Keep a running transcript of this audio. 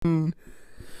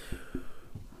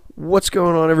What's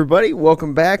going on, everybody?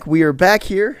 Welcome back. We are back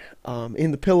here in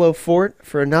the Pillow Fort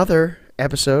for another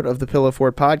episode of the Pillow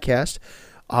Fort podcast.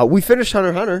 We finished Hunter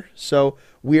x Hunter, so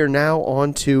we are now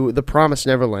on to The Promised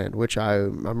Neverland, which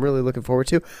I'm really looking forward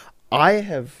to. I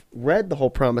have read the whole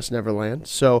Promised Neverland,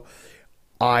 so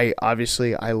I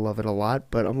love it a lot,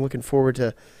 but I'm looking forward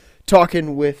to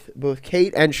talking with both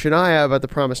Kate and Shania about The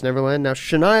Promised Neverland. Now,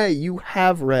 Shania, you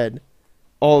have read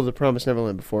all of The Promised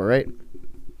Neverland before, right?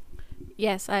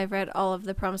 Yes, I've read all of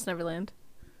The Promised Neverland.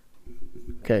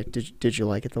 Okay, did you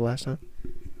like it the last time?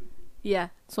 Yeah,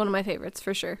 it's one of my favorites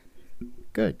for sure.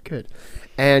 Good.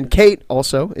 And Kate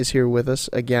also is here with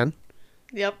us again.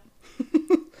 Yep.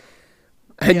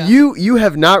 And Yeah. you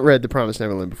have not read The Promised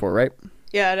Neverland before, right?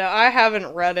 Yeah, no, I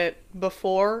haven't read it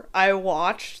before. I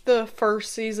watched the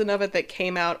first season of it that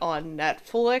came out on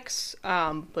Netflix,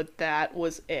 but that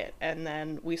was it. And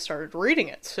then we started reading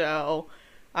it, so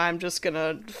I'm just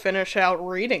gonna finish out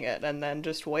reading it and then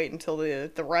just wait until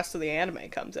the rest of the anime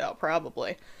comes out,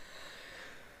 probably.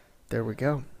 There we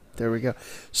go.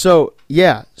 So,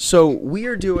 yeah. So, we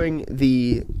are doing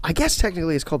I guess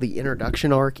technically it's called the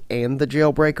introduction arc and the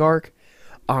jailbreak arc.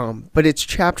 But it's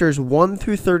chapters 1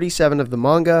 through 37 of the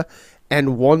manga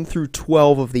and 1 through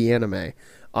 12 of the anime.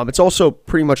 It's also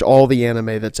pretty much all the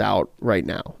anime that's out right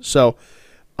now. So,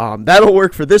 that'll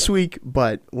work for this week,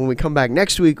 but when we come back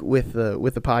next week with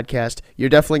the podcast, you're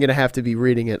definitely going to have to be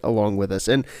reading it along with us.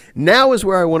 And now is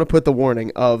where I want to put the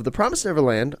warning of The Promised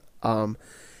Neverland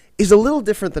is a little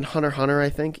different than Hunter x Hunter, I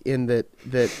think, in that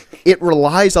it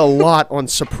relies a lot on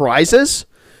surprises.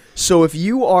 So if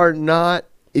you haven't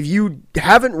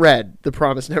read The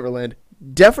Promised Neverland,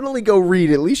 definitely go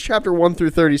read at least chapter 1 through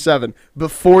 37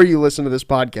 before you listen to this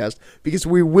podcast, because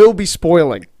we will be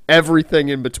spoiling everything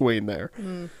in between there.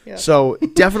 Yeah. So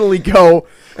definitely go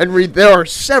and read. There are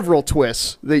several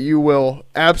twists that you will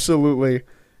absolutely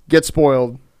get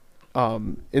spoiled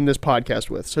in this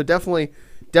podcast with. So definitely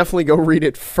go read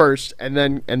it first and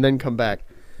then come back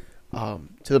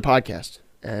to the podcast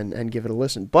and give it a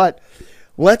listen. But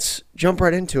let's jump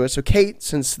right into it. So Kate,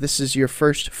 since this is your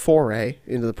first foray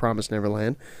into The Promised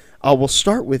Neverland, we'll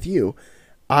start with you.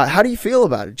 How do you feel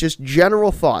about it? Just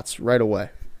general thoughts right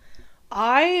away.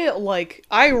 I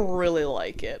really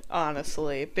like it,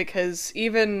 honestly, because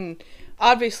even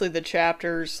obviously the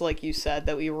chapters, like you said,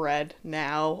 that we read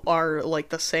now are like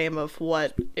the same of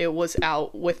what it was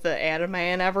out with the anime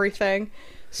and everything.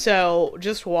 So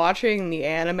just watching the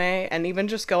anime and even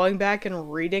just going back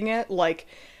and reading it, like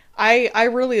I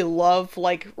really love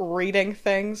like reading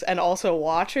things and also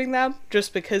watching them,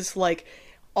 just because like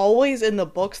always in the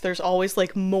books there's always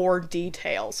like more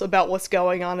details about what's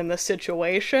going on in the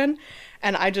situation,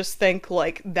 and I just think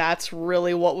like that's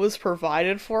really what was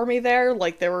provided for me there.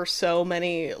 Like there were so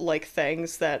many like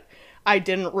things that I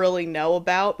didn't really know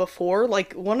about before.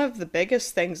 Like one of the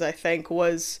biggest things I think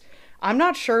was, I'm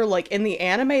not sure, like in the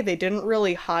anime they didn't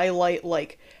really highlight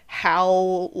like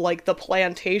how like the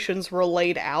plantations were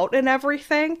laid out and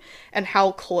everything and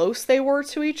how close they were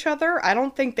to each other. I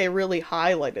don't think they really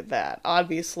highlighted that.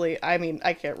 Obviously, I mean,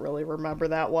 I can't really remember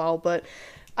that well, but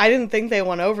I didn't think they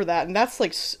went over that, and that's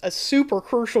like a super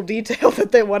crucial detail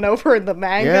that they went over in the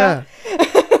manga.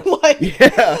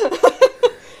 Yeah.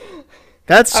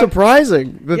 That's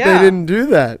surprising that they didn't do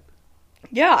that.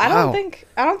 Yeah, I Wow.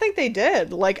 don't think they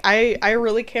did. Like I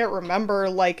really can't remember,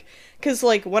 like, cuz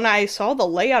like when I saw the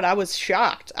layout I was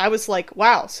shocked. I was like,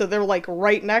 wow, so they're like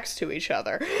right next to each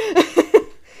other.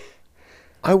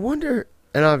 I wonder,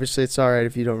 and obviously it's all right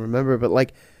if you don't remember, but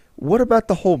like, what about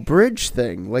the whole bridge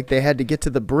thing? Like they had to get to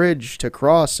the bridge to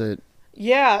cross it.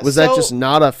 Yeah. Was that just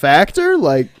not a factor?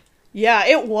 Like, yeah,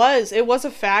 it was. It was a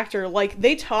factor. Like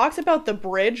they talked about the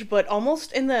bridge, but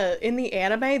almost in the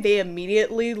anime they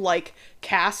immediately like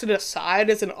cast it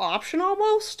aside as an option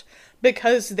almost,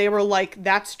 because they were like,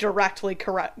 that's directly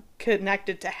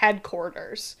connected to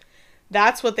headquarters.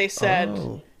 That's what they said.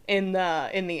 Oh. In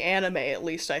the anime, at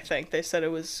least. I think they said it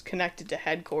was connected to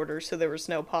headquarters, so there was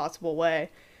no possible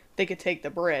way they could take the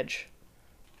bridge.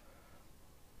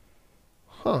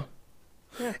 Huh.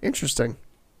 Yeah. Interesting.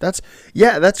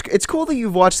 It's cool that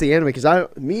you've watched the anime, because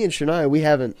me and Shania, we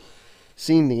haven't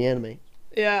seen the anime.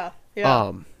 Yeah.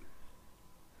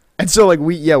 And so like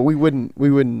we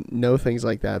wouldn't know things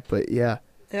like that, but yeah.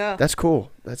 Yeah. That's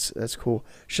cool. That's cool.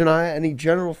 Shania, any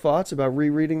general thoughts about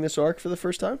rereading this arc for the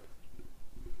first time?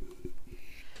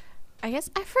 I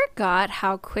guess I forgot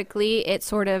how quickly it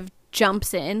sort of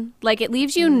jumps in. Like, it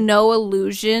leaves you no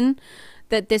illusion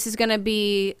that this is going to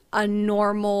be a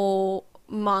normal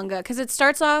manga. Because it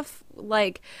starts off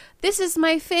like, this is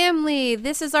my family.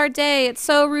 This is our day. It's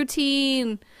so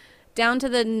routine. down to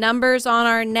the numbers on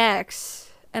our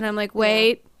necks. And I'm like,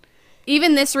 wait.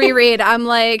 Even this reread, I'm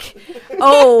like,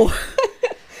 oh.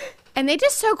 And they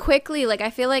just so quickly, like, I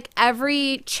feel like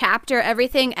every chapter,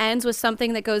 everything ends with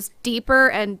something that goes deeper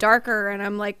and darker. And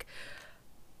I'm like,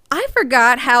 I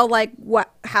forgot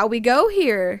how we go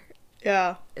here.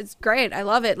 Yeah. It's great. I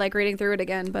love it, like, reading through it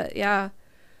again. But, yeah.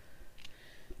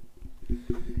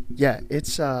 Yeah,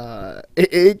 it's,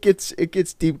 it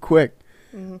gets deep quick.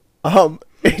 Mm-hmm.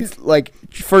 It's, like,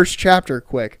 first chapter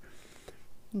quick.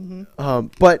 Mm-hmm.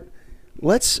 But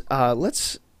let's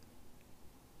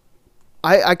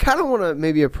I kind of want to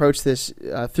maybe approach this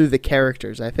through the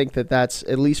characters. I think that's,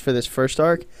 at least for this first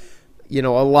arc, a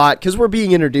lot, because we're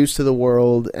being introduced to the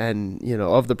world and,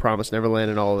 of the Promised Neverland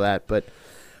and all of that. But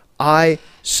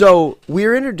so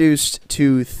we're introduced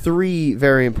to 3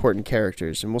 very important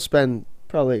characters, and we'll spend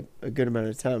probably a good amount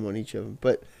of time on each of them.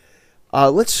 But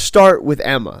let's start with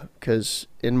Emma, because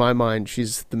in my mind,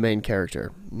 she's the main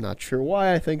character. I'm not sure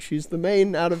why I think she's the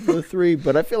main out of the 3,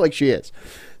 but I feel like she is.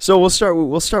 So we'll start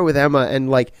with Emma, and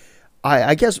like,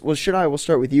 I guess, we'll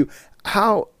start with you.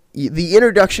 How the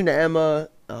introduction to Emma,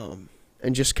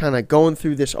 and just kind of going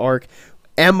through this arc.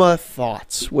 Emma,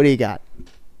 thoughts? What do you got?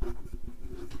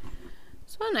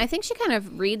 This one, I think she kind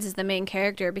of reads as the main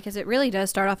character, because it really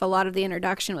does start off a lot of the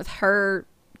introduction with her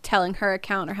telling her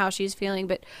account or how she's feeling.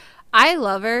 But I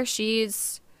love her.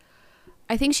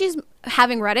 I think she's,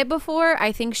 having read it before,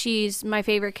 I think she's my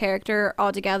favorite character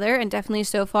altogether, and definitely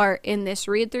so far in this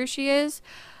read through she is.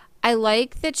 I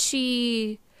like that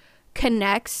she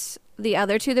connects the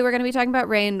other 2 that we're going to be talking about,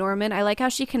 Ray and Norman. I like how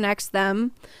she connects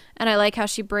them, and I like how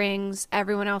she brings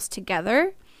everyone else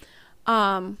together.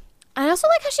 I also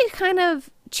like how she kind of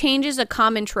changes a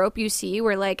common trope you see,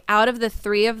 where, like, out of the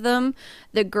 3 of them,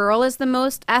 the girl is the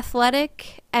most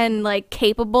athletic and, like,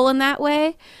 capable in that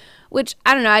way, which,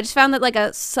 I don't know, I just found that, like,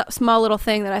 a small little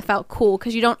thing that I felt cool,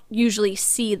 because you don't usually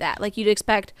see that. Like, you'd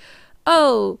expect,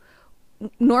 oh,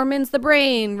 Norman's the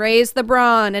brain, Ray's the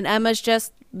brawn, and Emma's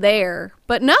just there.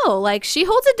 But no, like, she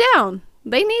holds it down.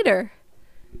 They need her.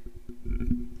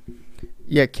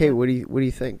 Yeah, Kate, what do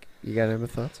you think? You got any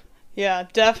thoughts? Yeah,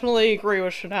 definitely agree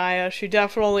with Shania. She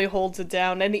definitely holds it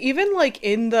down. And even, like,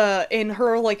 in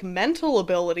her, like, mental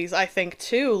abilities, I think,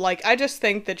 too. Like, I just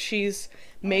think that she's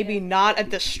maybe not at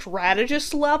the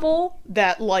strategist level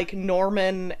that, like,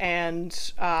 Norman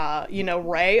and,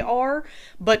 Ray are.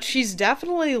 But she's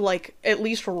definitely, like, at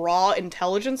least raw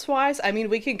intelligence-wise. I mean,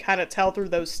 we can kind of tell through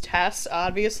those tests,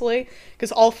 obviously,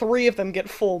 because all 3 of them get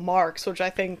full marks, which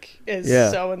I think is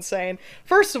so insane.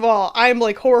 First of all, I'm,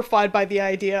 like, horrified by the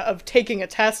idea of taking a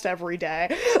test every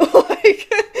day.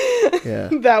 Like,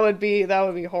 that would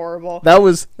be horrible. That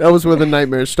was where the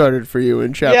nightmare started for you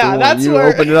in chapter 1. That's you where...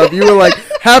 opened it up. You were like,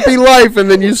 happy life, and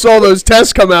then you saw those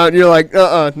tests come out, and you're like,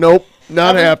 nope,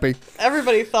 not happy.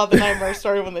 Everybody thought the nightmare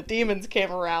started when the demons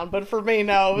came around, but for me,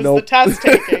 no, it was the test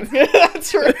taking.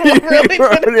 That's really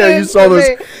what it is. You saw those.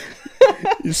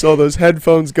 You saw those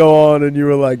headphones go on, and you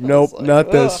were like, nope, like,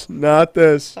 not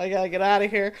this. I gotta get out of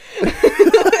here.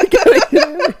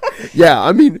 Yeah,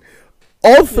 I mean,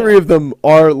 all 3 of them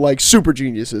are, like, super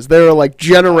geniuses. They're, like,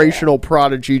 generational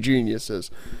prodigy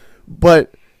geniuses.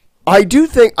 But I do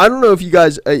think, I don't know if you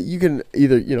guys, you can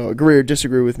either, agree or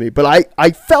disagree with me, but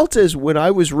I felt as when I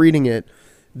was reading it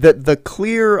that the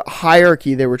clear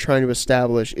hierarchy they were trying to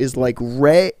establish is, like,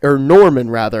 Norman,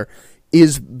 rather,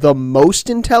 is the most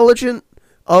intelligent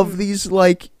of these,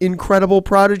 like, incredible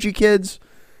prodigy kids.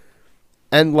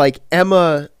 And, like,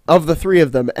 Emma, of the 3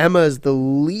 of them, Emma is the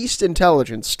least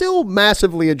intelligent. Still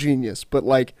massively a genius, but,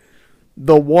 like,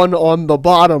 the one on the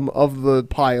bottom of the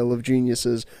pile of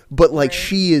geniuses. But, like,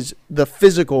 she is the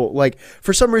physical, like,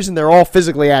 for some reason they're all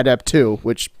physically adept, too,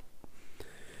 which,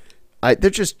 they're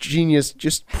just genius,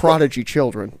 just prodigy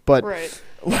children. But,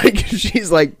 like,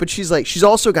 she's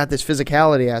also got this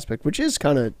physicality aspect, which is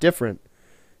kind of different.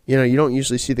 You don't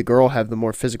usually see the girl have the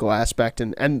more physical aspect,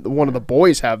 and one of the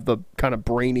boys have the kind of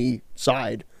brainy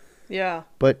side. Yeah.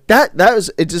 But that was,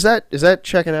 is that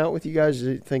checking out with you guys?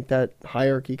 Do you think that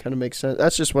hierarchy kind of makes sense?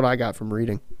 That's just what I got from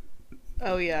reading.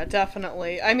 Oh yeah,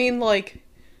 definitely. I mean, like,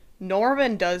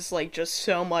 Norman does, like, just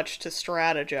so much to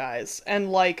strategize,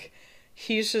 and, like,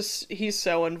 he's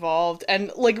so involved,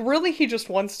 and, like, really he just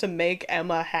wants to make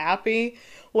Emma happy,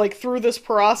 like, through this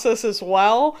process as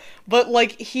well. But,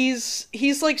 like, he's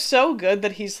like so good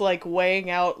that he's, like, weighing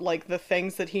out, like, the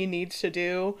things that he needs to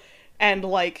do, and,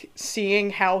 like,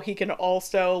 seeing how he can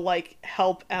also, like,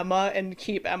 help Emma and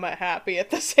keep Emma happy at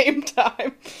the same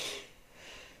time.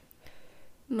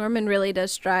 Norman really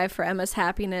does strive for Emma's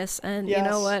happiness, and you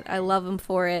know what? I love him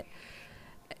for it.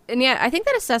 And yeah, I think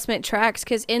that assessment tracks,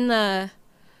 because in the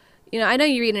you know, I know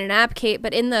you read in an app, Kate,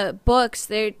 but in the books,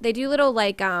 they do little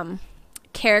like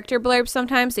character blurbs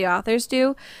sometimes, the authors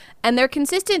do, and their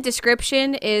consistent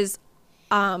description is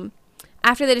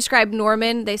after they describe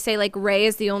Norman, they say like Ray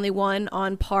is the only one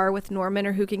on par with Norman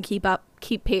or who can keep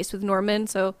pace with Norman.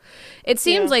 So it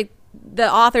seems like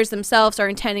the authors themselves are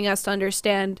intending us to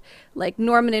understand like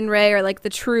Norman and Ray are like the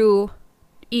true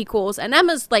equals, and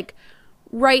Emma's like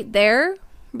right there,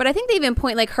 but I think they even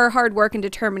point like her hard work and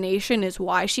determination is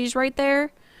why she's right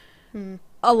there,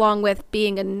 along with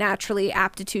being a naturally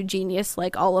aptitude genius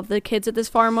like all of the kids at this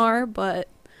farm are. But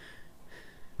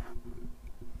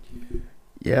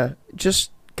yeah,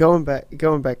 just going back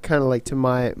kind of like to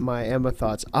my Emma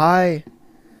thoughts. I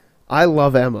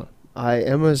love Emma.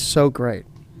 Emma's so great.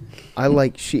 I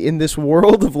like she in this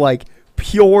world of like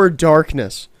pure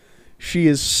darkness. She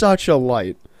is such a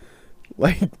light.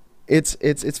 Like it's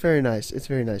very nice. It's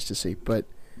very nice to see. But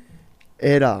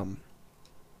it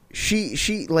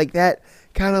she like that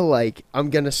kind of like I'm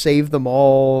gonna save them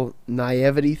all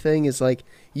naivety thing is like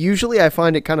usually I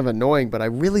find it kind of annoying, but I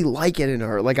really like it in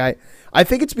her. Like I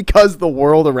think it's because the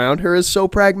world around her is so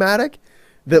pragmatic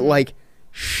that like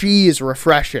she is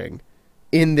refreshing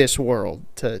in this world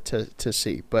to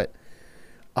see. But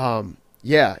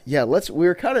yeah,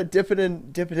 we're kind of dipping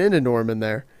into Norman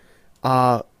there.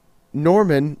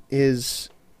 Norman is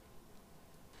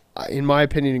in my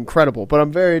opinion incredible, but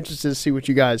I'm very interested to see what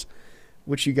you guys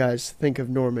think of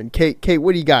Norman. Kate,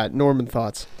 what do you got? Norman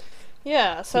thoughts?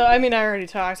 Yeah, so I mean I already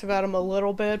talked about him a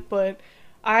little bit, but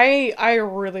I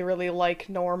really, really like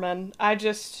Norman. I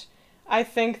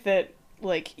think that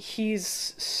like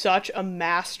he's such a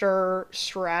master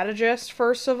strategist,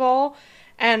 first of all,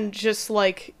 and just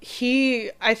like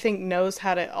he I think knows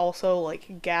how to also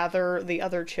like gather the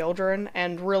other children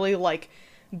and really like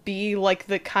be like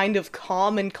the kind of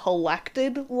calm and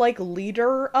collected like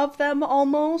leader of them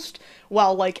almost,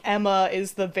 while like Emma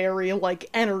is the very like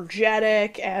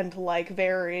energetic and like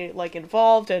very like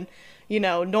involved, and you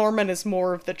know Norman is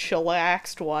more of the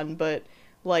chillaxed one. But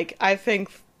like I think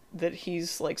that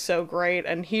he's like so great,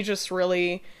 and he just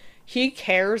really he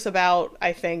cares about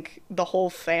I think the whole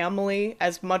family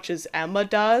as much as Emma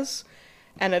does,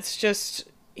 and it's just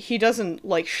he doesn't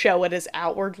like show it as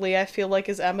outwardly I feel like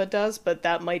as Emma does, but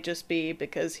that might just be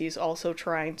because he's also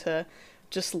trying to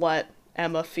just let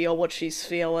Emma feel what she's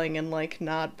feeling and like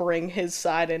not bring his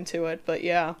side into it. But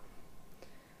yeah,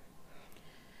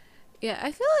 yeah,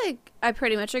 I feel like I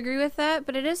pretty much agree with that,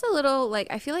 but it is a little like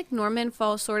I feel like Norman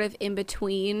falls sort of in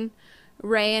between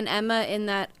Ray and Emma in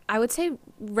that I would say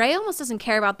Ray almost doesn't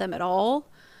care about them at all.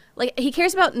 Like he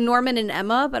cares about Norman and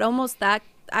Emma, but almost that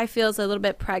I feel is a little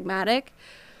bit pragmatic.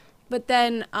 But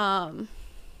then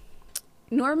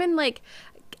Norman, like,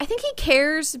 I think he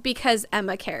cares because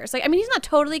Emma cares. Like, I mean, he's not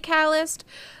totally calloused,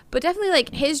 but definitely,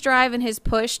 like, his drive and his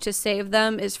push to save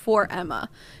them is for Emma.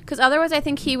 Because otherwise, I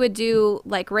think he would do,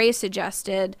 like Ray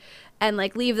suggested, and,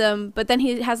 like, leave them. But then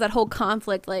he has that whole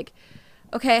conflict, like,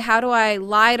 okay, how do I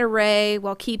lie to Ray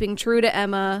while keeping true to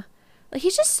Emma? Like,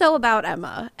 he's just so about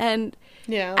Emma. And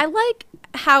yeah, I like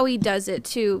how he does it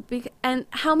too, and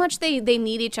how much they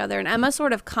need each other, and Emma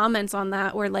sort of comments on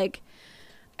that where like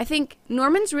I think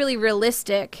Norman's really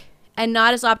realistic and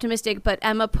not as optimistic, but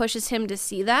Emma pushes him to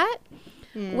see that,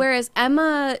 whereas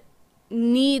Emma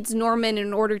needs Norman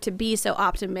in order to be so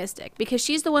optimistic, because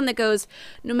she's the one that goes,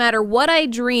 no matter what I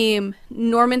dream,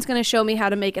 Norman's going to show me how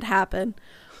to make it happen,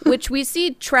 which we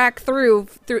see track through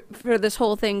for this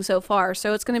whole thing so far.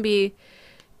 So it's going to be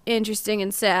interesting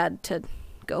and sad to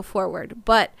go forward.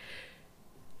 But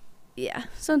yeah,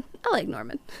 so I like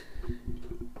Norman.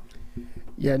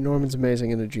 Yeah, Norman's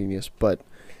amazing and a genius, but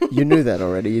you knew that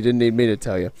already. You didn't need me to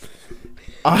tell you.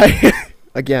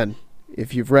 Again,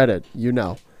 if you've read it, you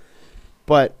know.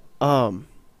 But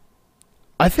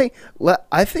I think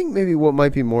maybe what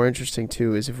might be more interesting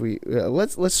too is if we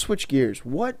let's switch gears.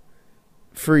 What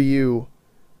for you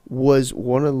was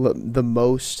one of the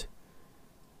most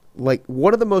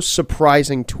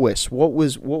surprising twists? What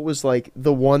was like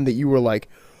the one that you were like,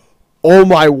 oh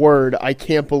my word, I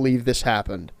can't believe this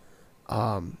happened?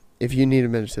 If you need a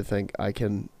minute to think, I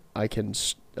can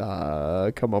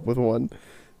come up with one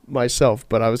myself,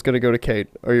 but I was gonna go to Kate.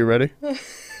 Are you ready?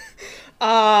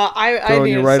 I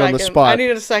need a right second. On the spot. I need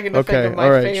a second to think of my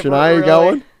all right. favorite. Shania, you really. got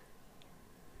one?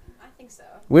 I think so.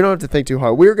 We don't have to think too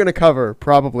hard. We're gonna cover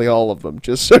probably all of them,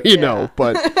 just so you know.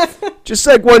 But just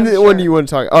like one you want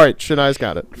to talk. All right, Shania's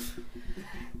got it.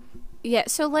 Yeah,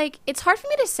 so like it's hard for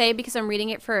me to say because I'm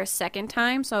reading it for a second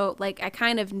time, so like I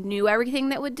kind of knew everything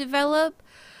that would develop.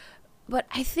 But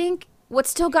I think what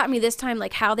still got me this time,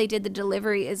 like how they did the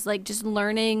delivery, is like just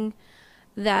learning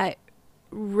that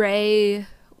Ray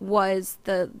was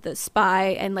the spy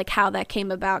and like how that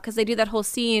came about, because they do that whole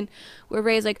scene where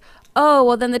Ray's like, oh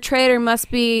well then the traitor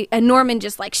must be, and Norman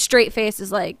just like straight face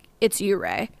is like, it's you,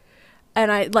 Ray.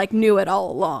 And I like knew it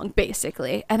all along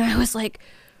basically, and I was like,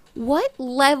 what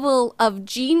level of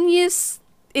genius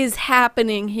is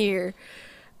happening here?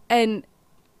 And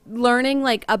learning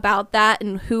like about that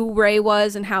and who Ray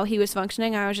was and how he was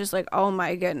functioning, I was just like, oh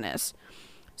my goodness.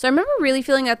 So I remember really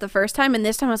feeling that the first time, and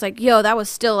this time I was like, yo, that was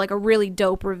still like a really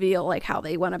dope reveal, like how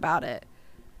they went about it.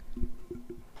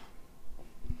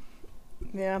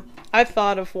 Yeah, I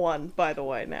thought of one, by the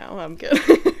way. Now I'm good.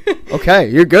 Okay,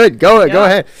 you're good. Go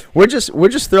ahead. We're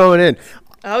just throwing in.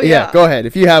 Oh yeah. Go ahead.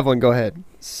 If you have one, go ahead.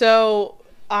 So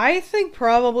I think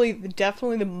probably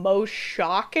definitely the most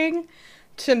shocking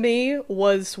to me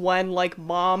was when like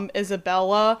Mom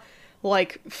Isabella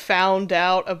like found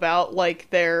out about like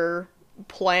their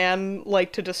plan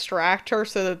like to distract her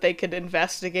so that they could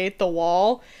investigate the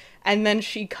wall, and then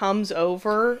she comes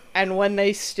over, and when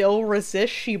they still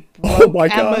resist, she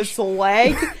broke Emma's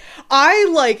leg.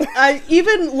 I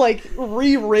even like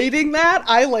rereading that,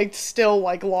 I like still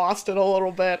like lost it a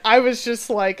little bit. I was just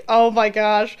like, oh my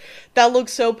gosh, that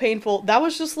looks so painful. That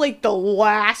was just like the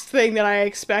last thing that I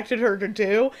expected her to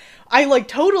do. I like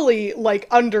totally like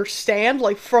understand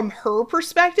like from her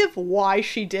perspective why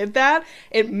she did that.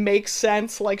 It makes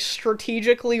sense like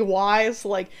strategically wise.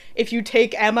 Like if you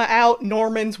take Emma out,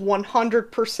 Norman's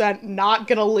 100% not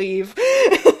gonna leave.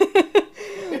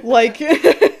 Like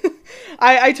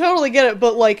I totally get it,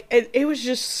 but like it was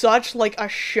just such like a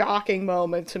shocking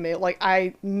moment to me. Like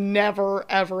I never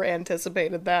ever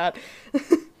anticipated that.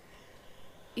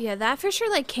 Yeah, that for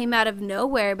sure like came out of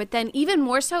nowhere, but then even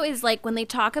more so is like when they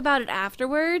talk about it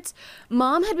afterwards,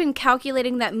 Mom had been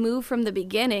calculating that move from the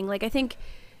beginning. Like I think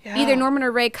either Norman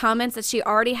or Ray comments that she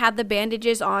already had the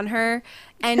bandages on her,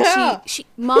 and she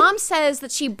Mom says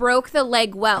that she broke the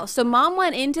leg well. So Mom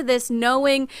went into this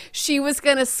knowing she was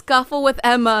going to scuffle with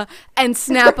Emma and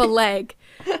snap a leg.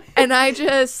 And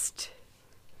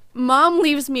Mom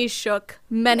leaves me shook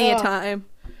many a time.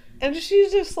 And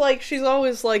she's just like, she's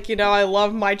always like, you know, I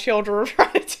love my children, I'm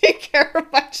trying to take care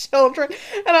of my children.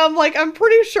 And I'm like, I'm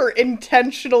pretty sure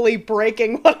intentionally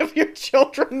breaking one of your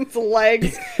children's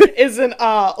legs isn't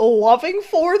loving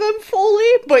for them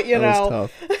fully, but you know.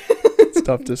 Tough. It's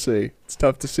tough to see. It's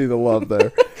tough to see the love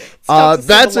there.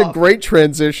 That's a great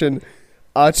transition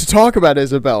to talk about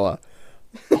Isabella.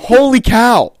 Holy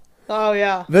cow. Oh,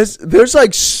 yeah. There's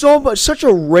like such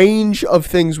a range of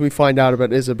things we find out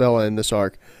about Isabella in this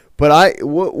arc. But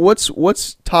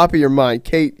what's top of your mind,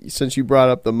 Kate? Since you brought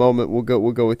up the moment, we'll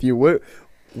go with you.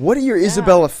 What are your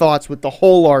Isabella thoughts with the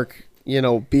whole arc, you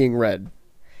know, being read?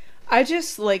 I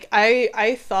just like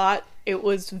I thought it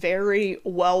was very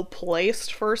well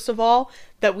placed. First of all,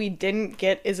 that we didn't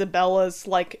get Isabella's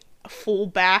like full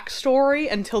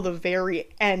backstory until the very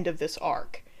end of this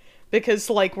arc, because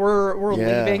like we're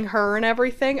leaving her and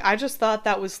everything. I just thought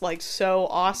that was like so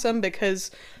awesome,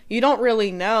 because you don't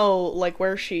really know like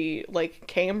where she like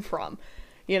came from,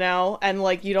 you know, and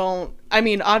like you don't, I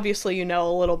mean, obviously you know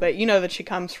a little bit, you know that she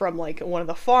comes from like one of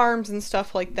the farms and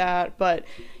stuff like that, but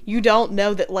you don't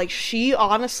know that like she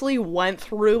honestly went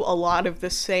through a lot of the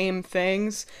same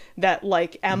things that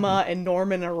like Emma and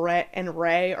Norman and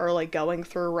Ray are like going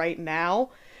through right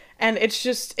now. And it's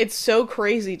just, it's so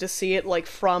crazy to see it like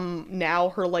from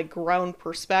now her like grown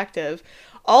perspective.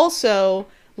 Also,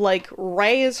 like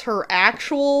Ray is her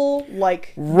actual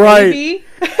like baby,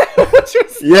 which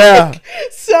was like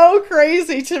so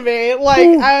crazy to me.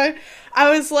 Like I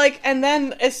was like, and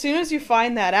then as soon as you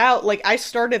find that out, like I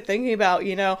started thinking about,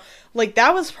 you know, like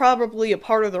that was probably a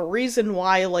part of the reason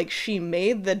why like she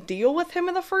made the deal with him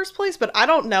in the first place. But I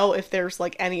don't know if there's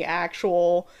like any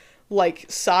actual like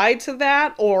side to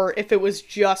that, or if it was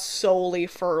just solely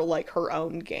for like her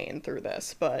own gain through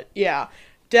this. But yeah,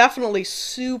 definitely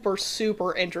super,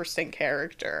 super interesting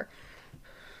character.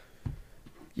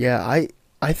 Yeah,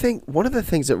 I think one of the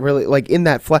things that really, like, in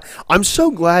that I'm so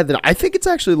glad that I think it's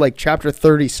actually, like, chapter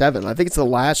 37. I think it's the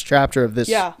last chapter of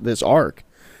this this arc.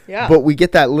 Yeah. But we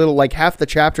get that little, like, half the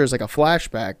chapter is, like, a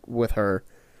flashback with her,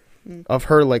 of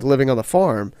her, like, living on the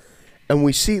farm. And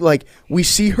we see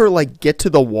her, like, get to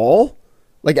the wall.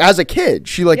 Like, as a kid,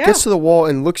 she, like, gets to the wall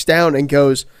and looks down and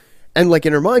goes, and, like,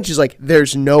 in her mind, she's like,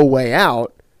 there's no way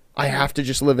out. I have to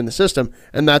just live in the system.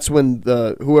 And that's when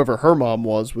whoever her mom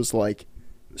was like,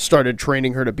 started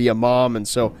training her to be a mom. And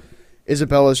so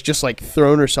Isabella's just like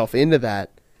thrown herself into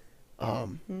that.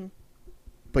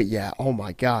 But yeah, oh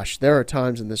my gosh, there are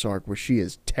times in this arc where she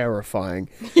is terrifying.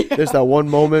 There's that one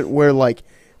moment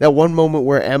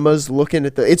where Emma's looking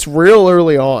at it's real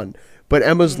early on, but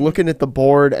Emma's looking at the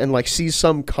board and like sees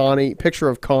some picture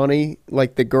of Connie,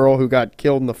 like the girl who got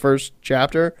killed in the first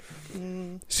chapter.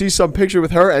 Sees some picture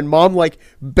with her, and Mom like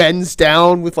bends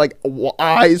down with like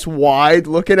eyes wide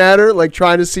looking at her, like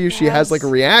trying to see if she has like a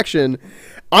reaction.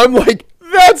 I'm like,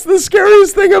 that's the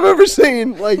scariest thing I've ever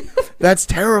seen. Like, that's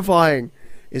terrifying.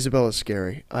 Isabella's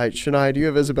scary. Shania, do you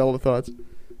have Isabella thoughts?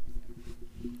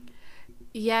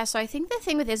 Yeah, so I think the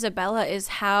thing with Isabella is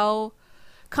how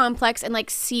complex, and like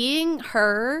seeing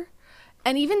her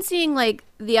and even seeing like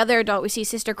the other adult, we see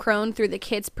Sister Crone through the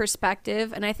kid's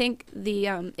perspective, and I think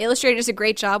the illustrator does a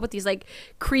great job with these like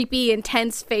creepy,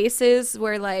 intense faces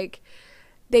where like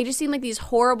they just seem like these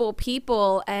horrible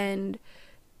people and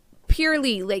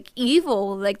purely like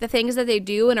evil, like the things that they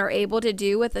do and are able to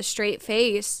do with a straight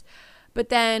face. But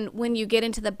then when you get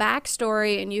into the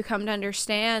backstory and you come to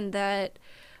understand that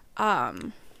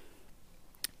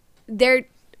their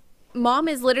mom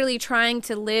is literally trying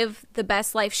to live the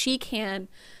best life she can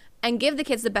and give the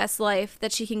kids the best life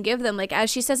that she can give them. Like, as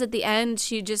she says at the end,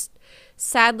 she just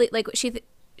sadly, like,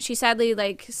 she sadly,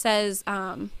 like, says,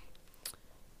 I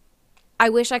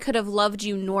wish I could have loved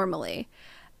you normally.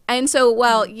 And so,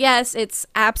 well, yes, it's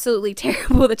absolutely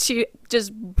terrible that she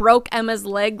just broke Emma's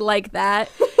leg like that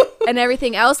and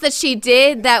everything else that she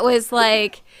did that was,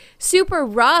 like, super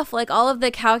rough. Like, all of the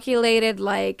calculated,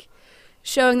 like,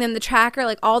 showing them the tracker,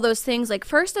 like, all those things. Like,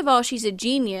 first of all, she's a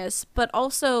genius, but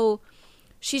also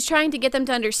she's trying to get them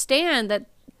to understand that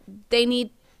they need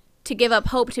to give up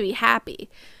hope to be happy.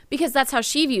 Because that's how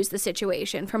she views the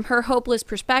situation. From her hopeless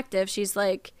perspective, she's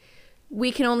like,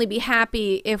 we can only be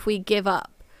happy if we give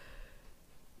up.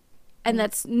 And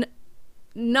that's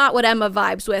not what Emma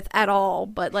vibes with at all,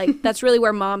 but like that's really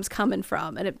where Mom's coming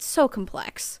from, and it's so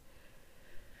complex.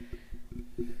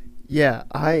 Yeah,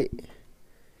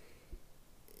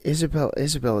 Isabella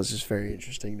is just very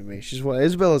interesting to me.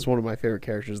 Isabella is one of my favorite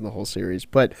characters in the whole series.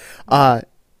 But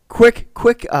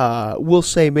quick, we'll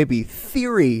say maybe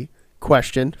theory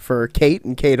question for Kate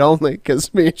and Kate only,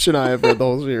 because me and Shania have read the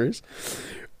whole series.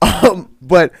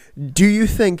 But do you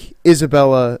think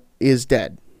Isabella is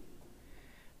dead?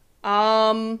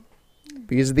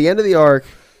 Because at the end of the arc,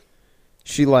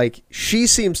 she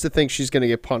seems to think she's going to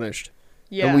get punished.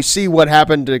 Yeah. And we see what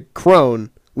happened to Crone.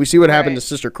 We see what happened to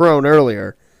Sister Crone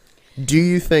earlier. Do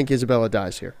you think Isabella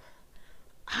dies here?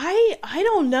 I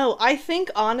don't know. I think,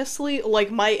 honestly,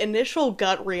 like, my initial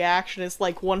gut reaction is,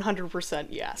 like, 100%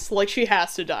 yes. Like, she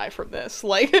has to die from this.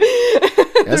 Like,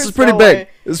 this is pretty big.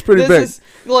 This is pretty big.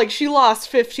 Like, she lost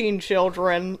 15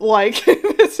 children. Like,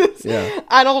 this is... Yeah.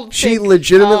 I don't She think...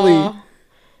 legitimately...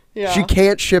 Yeah. She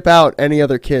can't ship out any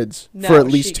other kids for at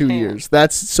least 2 years.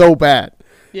 That's so bad.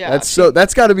 Yeah.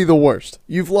 That's got to be the worst.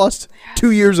 You've lost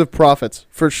 2 years of profits,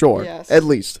 for sure. Yes. At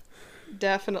least.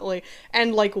 Definitely.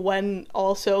 And like when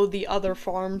also the other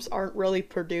farms aren't really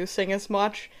producing as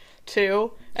much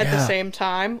too at the same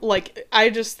time. Like, I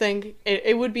just think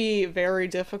it would be very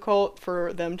difficult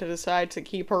for them to decide to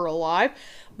keep her alive.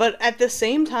 But at the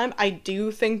same time, I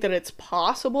do think that it's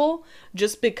possible,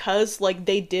 just because like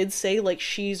they did say like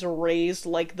she's raised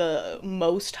like the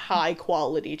most high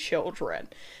quality children.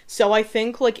 So I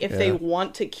think like if they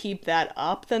want to keep that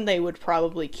up, then they would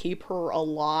probably keep her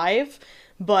alive.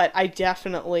 But I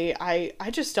definitely, I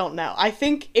just don't know. I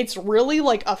think it's really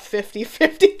like a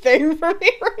 50-50 thing for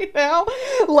me right now.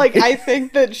 Like, I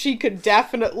think that she could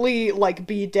definitely like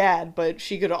be dead, but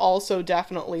she could also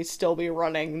definitely still be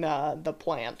running the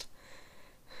plant.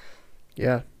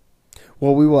 Yeah.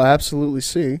 Well, we will absolutely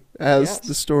see as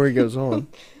the story goes on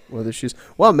whether she's,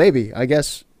 well, maybe. I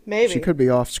guess she could be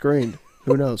off screen.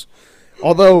 Who knows?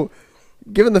 Although,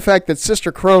 given the fact that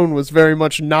Sister Crone was very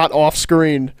much not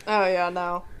off-screen. Oh, yeah,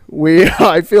 no.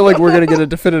 I feel like we're going to get a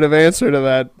definitive answer to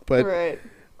that. But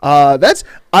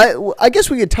I guess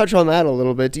we could touch on that a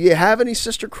little bit. Do you have any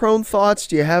Sister Crone thoughts?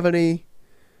 Do you have any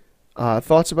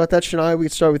thoughts about that, Shania? We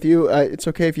could start with you. It's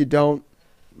okay if you don't,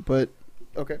 but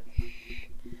okay.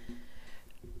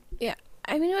 Yeah,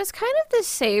 I mean, it was kind of the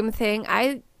same thing.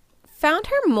 I found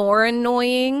her more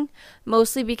annoying,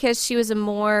 mostly because she was a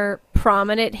more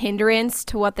prominent hindrance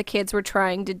to what the kids were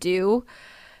trying to do.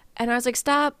 And I was like,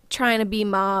 stop trying to be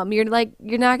Mom. You're not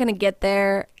going to get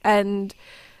there.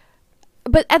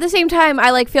 But at the same time,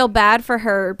 I like feel bad for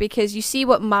her because you see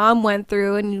what Mom went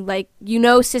through, and you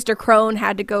know Sister Crone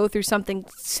had to go through something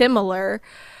similar.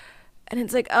 And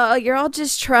it's like, oh, you're all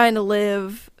just trying to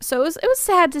live. So it was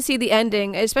sad to see the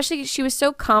ending, especially she was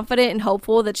so confident and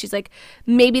hopeful that she's like,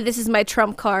 maybe this is my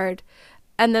trump card.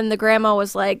 And then the grandma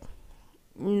was like,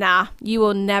 nah, you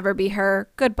will never be her.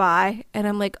 Goodbye. And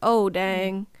I'm like, oh,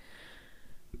 dang.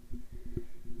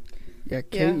 Yeah,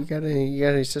 Kate, you got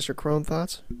any Sister Crone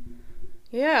thoughts?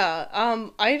 Yeah,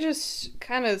 I just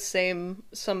kind of some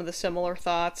of the similar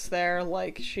thoughts there.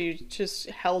 Like she just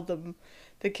held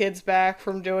the kids back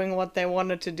from doing what they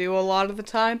wanted to do a lot of the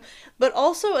time, but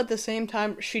also at the same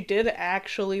time she did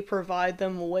actually provide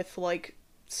them with like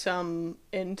some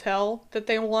intel that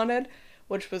they wanted,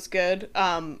 which was good.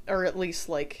 Or at least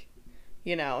like,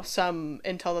 you know, some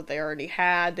intel that they already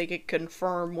had they could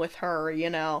confirm with her, you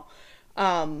know.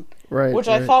 Right. Which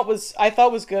right. I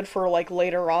thought was good for like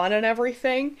later on and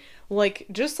everything. Like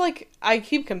just like I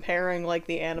keep comparing like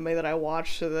the anime that I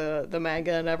watched to the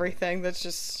manga and everything. That's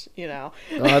just, you know.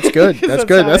 Oh, that's good. 'Cause That's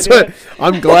good. how I That's do what it.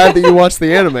 I'm glad that you watched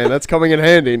the anime. That's coming in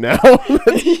handy now.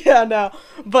 Yeah, no.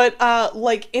 But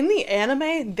like in the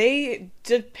anime they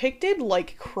depicted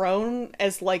like Crone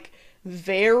as like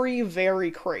very, very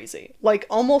crazy. Like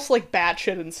almost like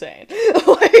batshit insane.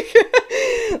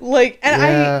 like and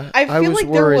Yeah, I feel was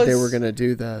like there worried was they were gonna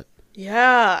do that.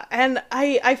 Yeah, and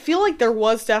I feel like there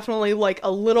was definitely like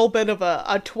a little bit of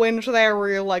a twinge there where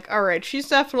you're like, all right, she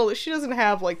doesn't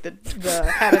have like the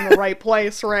head in the right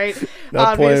place, right?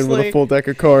 Not playing with a full deck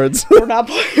of cards. We're not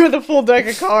playing with a full deck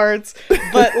of cards,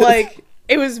 but like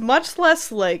it was much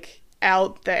less like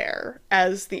out there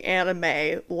as the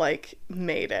anime like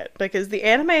made it, because the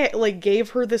anime like gave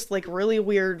her this like really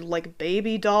weird like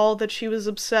baby doll that she was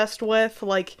obsessed with.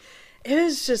 Like it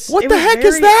was just What it the was heck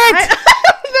is very- that?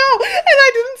 I don't know, and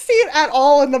I didn't see it at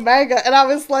all in the manga, and I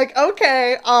was like,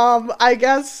 okay, I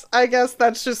guess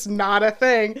that's just not a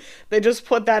thing. They just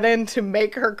put that in to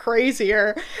make her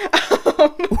crazier.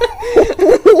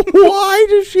 Why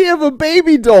does she have a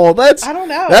baby doll? I don't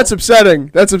know. That's upsetting.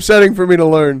 That's upsetting for me to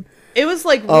learn. It was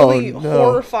like Oh, really no.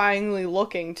 horrifyingly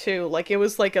looking too. Like it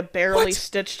was like a barely What?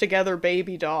 stitched together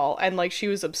baby doll, and like she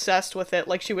was obsessed with it.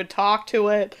 Like she would talk to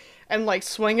it and like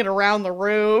swing it around the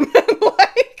room.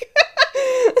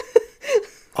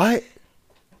 And, like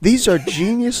These are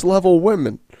genius level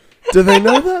women. Do they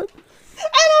know that?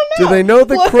 I don't know. Do they know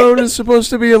that Like- Crone is supposed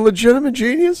to be a legitimate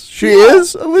genius? She Yeah.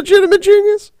 is a legitimate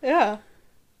genius? Yeah,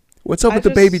 What's up I with the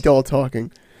baby just- doll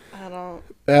talking? I don't.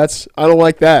 I don't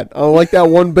like that. I don't like that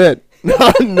one bit.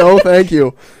 No, thank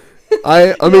you.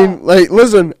 I mean, like,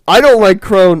 listen, I don't like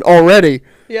Crone already,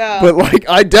 Yeah, but like,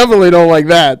 I definitely don't like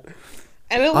that.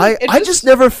 and it, I just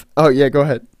never. Oh yeah, go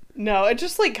ahead. No, it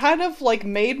just like kind of like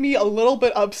made me a little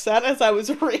bit upset as I was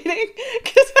reading,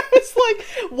 because I was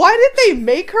like, why did they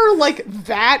make her like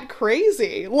that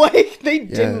crazy? Like they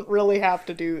didn't really have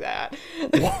to do that.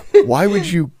 Why would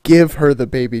you give her the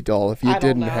baby doll if you I don't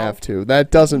didn't know. have to?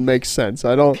 That doesn't make sense.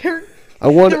 I don't. There- I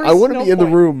want. there I was want to no be in the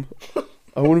point. room.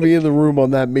 I want to be in the room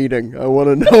on that meeting. I want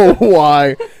to know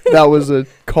why that was a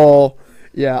call.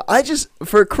 Yeah, I just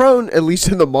for Crone, at least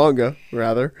in the manga,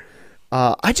 rather.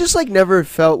 I just like never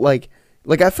felt like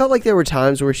I felt like there were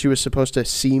times where she was supposed to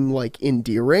seem like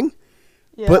endearing,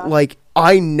 but like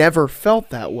I never felt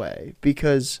that way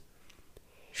because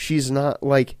she's not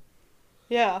like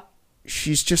Yeah.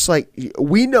 she's just like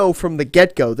we know from the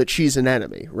get-go that she's an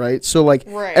enemy, right? So like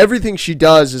Right. everything she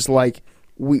does is like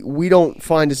we don't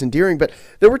find as endearing, but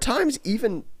there were times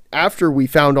even after we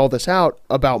found all this out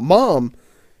about Mom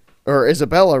or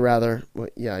Isabella rather. Well,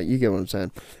 yeah, you get what I'm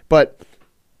saying. But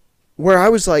where I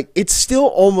was like, it still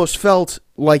almost felt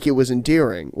like it was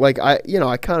endearing. Like I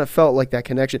kind of felt like that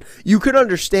connection. You could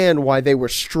understand why they were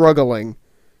struggling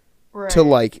Right. to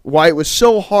like why it was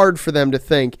so hard for them to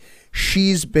think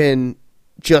she's been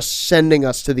just sending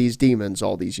us to these demons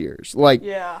all these years. Like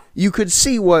Yeah. you could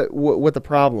see what the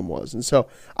problem was. And so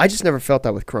I just never felt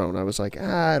that with Crone. I was like,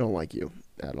 I don't like you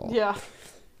at all. Yeah.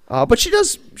 But she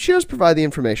does provide the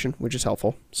information, which is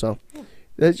helpful. So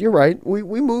you're right.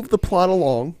 We move the plot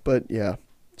along, but yeah,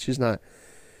 she's not.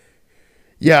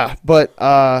 Yeah, but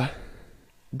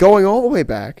going all the way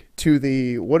back to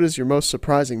the what is your most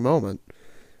surprising moment?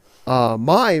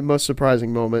 My most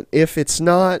surprising moment, if it's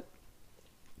not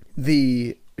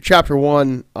the chapter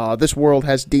 1, this world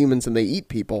has demons and they eat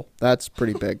people. That's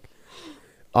pretty big.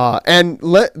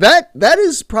 That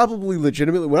is probably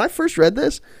legitimately when I first read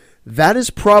this. That is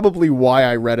probably why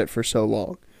I read it for so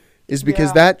long, is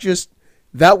because Yeah.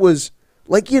 that was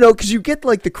like, because you get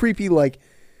like the creepy like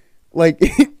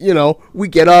we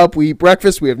get up, we eat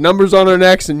breakfast, we have numbers on our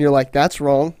necks, and you're like, that's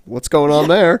wrong. What's going on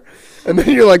there? And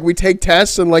then you're like, we take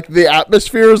tests, and like the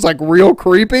atmosphere is like real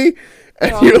creepy,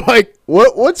 and you're like,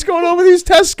 what's going on with these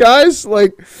tests, guys?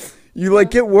 Like, you like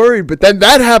get worried, but then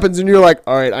that happens, and you're like,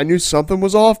 all right, I knew something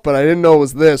was off, but I didn't know it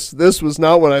was this. This was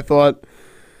not what I thought.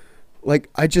 Like,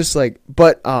 I just like,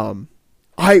 but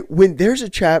when there's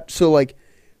a so like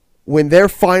when they're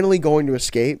finally going to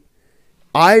escape,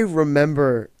 I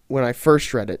remember when I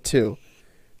first read it too,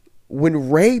 when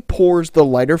Ray pours the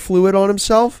lighter fluid on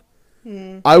himself,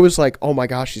 I was like, oh my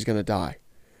gosh, he's gonna die.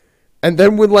 And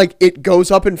then when like it goes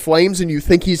up in flames and you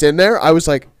think he's in there, I was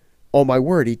like, oh my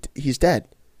word, he's dead.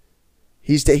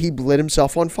 He's dead. He lit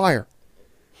himself on fire.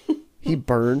 He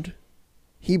burned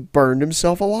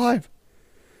himself alive.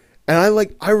 And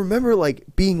I remember like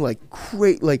being like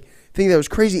thinking that was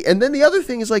crazy. And then the other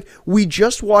thing is like we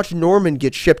just watched Norman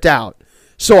get shipped out.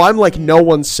 So I'm like, no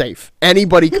one's safe.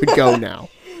 Anybody could go now.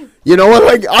 You know what?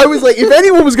 Like I was like, if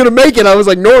anyone was gonna make it, I was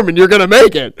like, Norman, you're gonna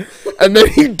make it. And then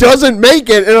he doesn't make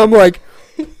it, and I'm like,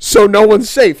 so no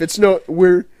one's safe.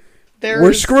 We're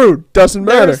screwed. Doesn't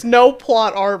matter. There's no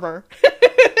plot armor.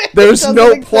 There's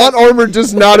no plot armor.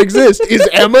 Does not exist. Is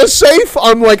Emma safe?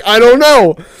 I'm like, I don't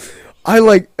know. I'm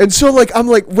like,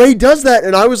 Ray does that,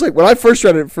 and I was like, when I first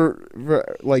read it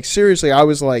for like seriously, I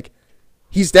was like,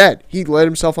 he's dead. He lit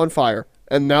himself on fire,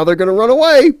 and now they're gonna run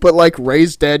away. But like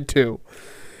Ray's dead too.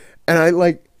 And I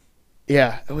like,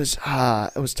 yeah, it was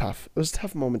tough. It was a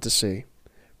tough moment to see.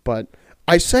 But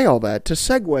I say all that to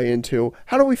segue into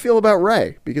how do we feel about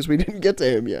Ray? Because we didn't get to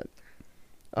him yet.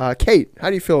 Kate, how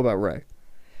do you feel about Ray?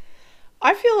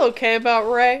 I feel okay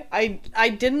about Ray. I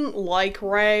didn't like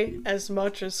Ray as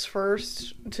much as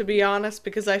first, to be honest,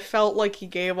 because I felt like he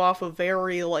gave off a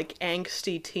very like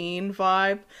angsty teen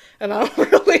vibe, and I don't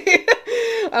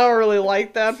really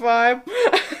like that vibe.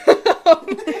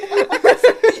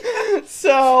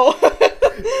 So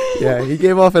yeah, he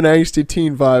gave off an angsty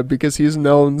teen vibe because he's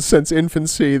known since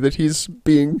infancy that he's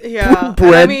being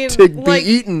bred to be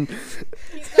eaten.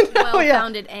 He's got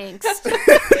well-founded angst.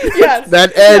 Yes,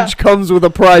 that edge comes with a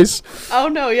price. Oh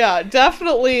no, yeah,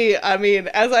 definitely. I mean,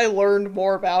 as I learned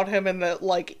more about him and that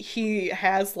like he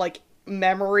has like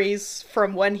memories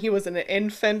from when he was an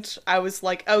infant, I was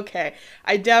like, okay,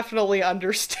 I definitely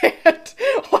understand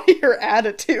why your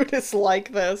attitude is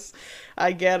like this.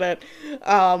 I get it.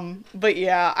 But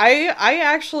yeah, I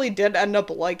actually did end up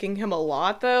liking him a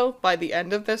lot though by the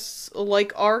end of this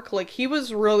like arc. Like he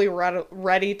was really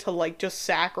ready to like just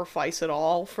sacrifice it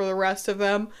all for the rest of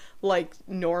them like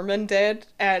Norman did,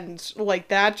 and like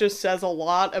that just says a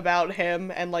lot about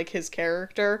him and like his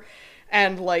character.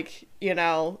 And like, you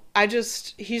know,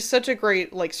 he's such a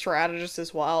great like strategist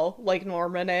as well, like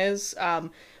Norman is.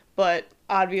 But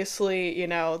obviously, you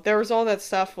know, there was all that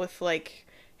stuff with like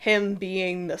him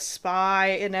being the spy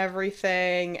and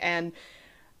everything, and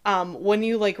when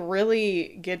you like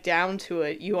really get down to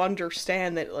it, you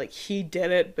understand that like he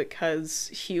did it because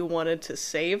he wanted to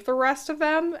save the rest of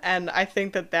them. And I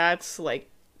think that that's like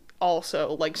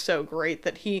also like so great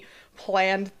that he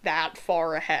planned that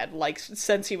far ahead. Like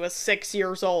since he was 6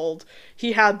 years old,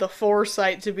 he had the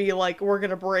foresight to be like, we're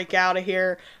gonna break out of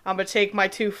here, I'm gonna take my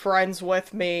 2 friends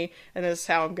with me, and this is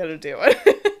how I'm gonna do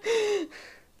it.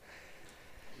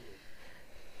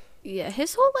 Yeah,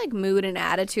 his whole like mood and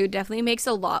attitude definitely makes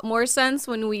a lot more sense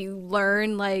when we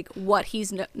learn like what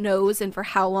he's knows and for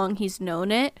how long he's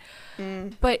known it.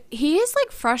 But he is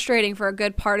like frustrating for a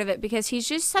good part of it because he's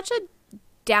just such a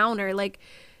downer. Like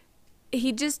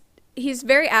he's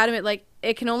very adamant, like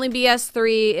it can only be us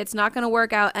 3, it's not going to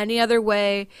work out any other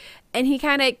way, and he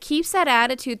kind of keeps that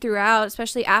attitude throughout,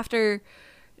 especially after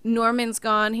Norman's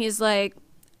gone. He's like,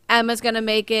 Emma's gonna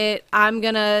make it, I'm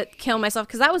gonna kill myself,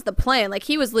 because that was the plan. Like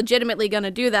he was legitimately gonna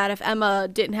do that if Emma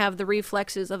didn't have the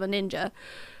reflexes of a ninja.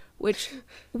 Which,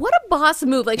 what a boss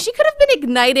move. Like she could have been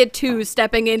ignited too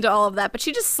stepping into all of that, but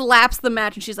she just slaps the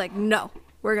match and she's like, no,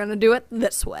 we're gonna do it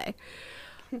this way.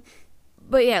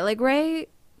 But yeah, like Ray,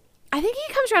 I think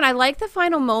he comes around. I like the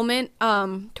final moment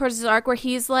towards his arc where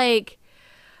he's like,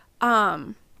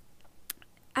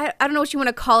 I don't know what you want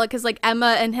to call it, because like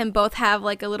Emma and him both have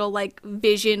like a little like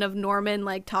vision of Norman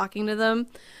like talking to them,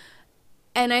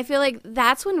 and I feel like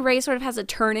that's when Ray sort of has a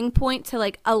turning point to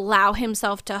like allow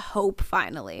himself to hope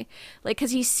finally, like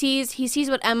because he sees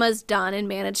what Emma's done and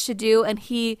managed to do, and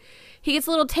he gets a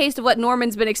little taste of what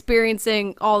Norman's been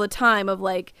experiencing all the time of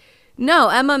like, no,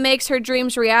 Emma makes her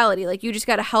dreams reality, like you just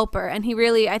got to help her. And he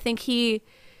really, I think he's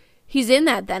in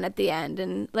that then at the end,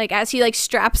 and like as he like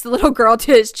straps the little girl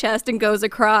to his chest and goes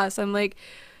across, I'm like,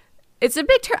 it's a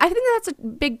big I think that's a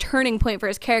big turning point for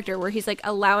his character, where he's like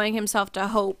allowing himself to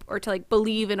hope or to like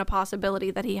believe in a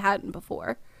possibility that he hadn't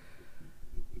before.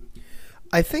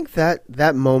 I think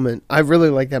that moment, I really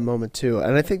like that moment too,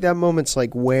 and I think that moment's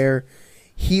like where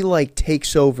he like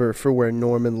takes over for where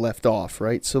Norman left off,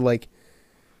 right? So like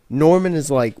Norman was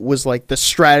like the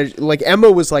strategy, like Emma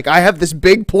was like, I have this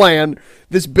big plan,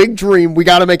 this big dream, we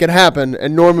got to make it happen.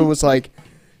 And Norman was like,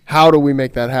 how do we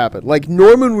make that happen? Like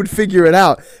Norman would figure it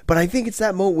out. But I think it's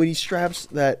that moment when he straps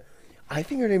that, I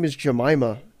think her name is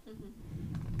Jemima.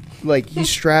 like he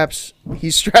straps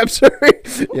her.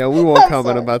 Yeah, we won't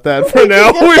comment about that for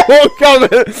now.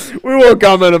 We won't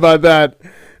comment about that.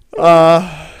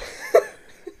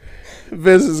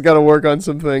 Viz has got to work on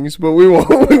some things, but we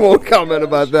won't comment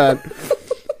about that.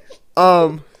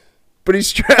 But he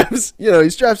straps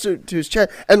her to his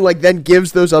chest, and like then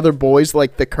gives those other boys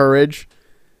like the courage.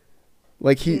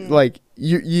 Like he's like,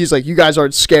 you guys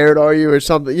aren't scared, are you, or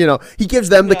something? You know, he gives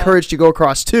them the courage to go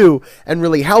across too, and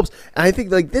really helps. And I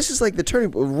think like this is like the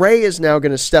turning point. Ray is now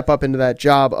going to step up into that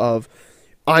job of,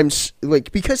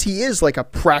 because he is like a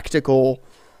practical,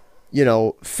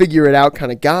 figure it out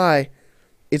kind of guy.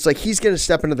 It's like he's going to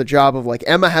step into the job of like,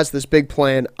 Emma has this big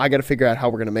plan. I got to figure out how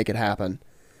we're going to make it happen.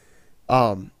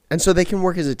 And so they can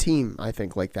work as a team, I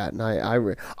think, like that. And I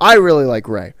really like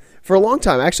Ray. For a long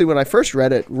time, actually, when I first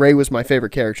read it, Ray was my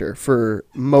favorite character for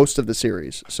most of the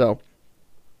series. So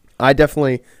I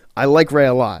like Ray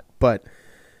a lot. But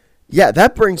yeah,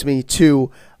 that brings me to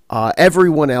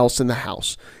everyone else in the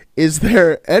house. Is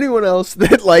there anyone else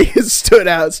that like stood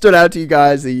out to you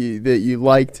guys that you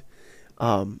liked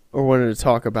or wanted to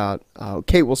talk about?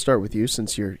 Kate, we'll start with you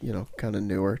since you're kind of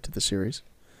newer to the series.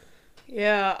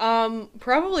 Yeah,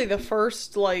 probably the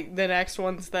first, the next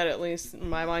ones that at least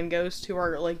my mind goes to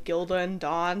are, Gilda and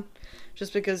Dawn,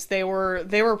 just because they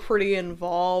were pretty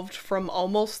involved from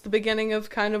almost the beginning of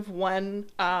kind of when,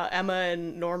 Emma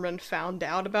and Norman found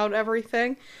out about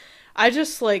everything. I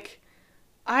just, when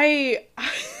they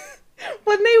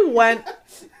went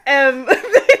and they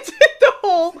did the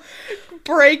whole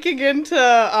breaking into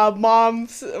Mom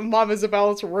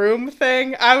Isabella's room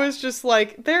thing, I was just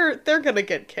like, they're gonna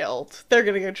get killed. They're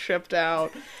gonna get shipped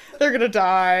out. They're gonna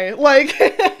die.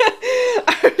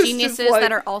 Geniuses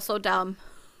that are also dumb.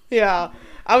 Yeah.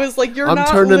 I was like, I'm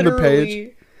turning the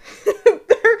page.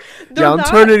 I'm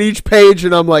turning each page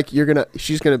and I'm like,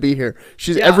 she's gonna be here.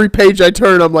 Every page I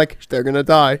turn, I'm like, they're gonna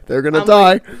die. They're gonna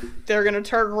die. Like, they're gonna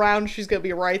turn around, she's gonna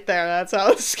be right there. That's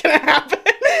how this is gonna happen.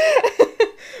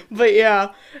 But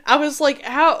yeah, I was like,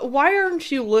 why aren't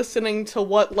you listening to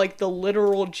what, the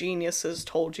literal geniuses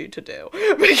told you to do?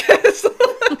 Because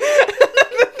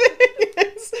the thing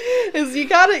is you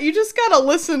just gotta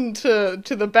listen to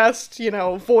the best,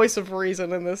 voice of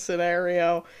reason in this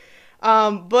scenario.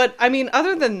 But I mean,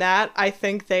 other than that, I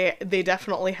think they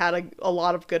definitely had a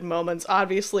lot of good moments.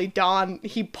 Obviously, Don,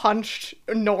 he punched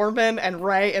Norman and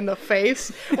Ray in the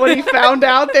face when he found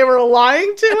out they were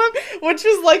lying to him, which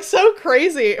was so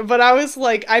crazy. But I was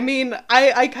like, I mean,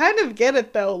 I kind of get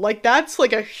it though. That's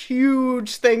a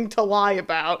huge thing to lie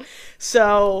about.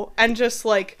 So, and just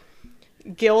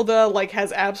Gilda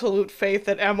has absolute faith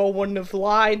that Emma wouldn't have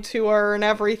lied to her and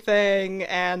everything.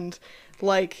 And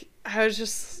I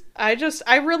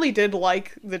really did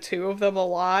like the two of them a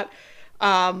lot.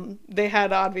 They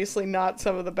had obviously not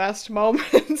some of the best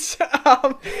moments,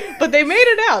 but they made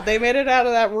it out. They made it out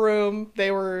of that room. They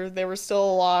were still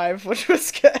alive, which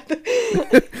was good.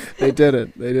 They did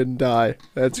it. They didn't die.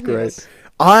 That's great.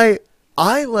 Yes. I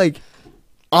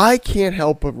can't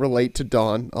help but relate to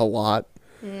Dawn a lot.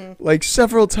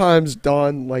 Several times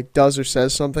Dawn does or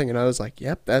says something, and I was like,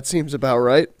 "Yep, that seems about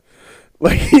right."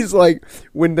 He's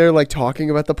when they're talking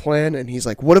about the plan, and he's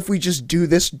like, what if we just do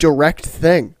this direct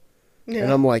thing? Yeah.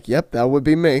 And I'm like, yep, that would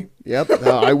be me. Yep,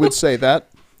 I would say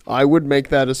that. I would make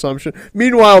that assumption.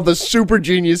 Meanwhile, the super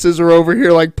geniuses are over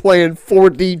here playing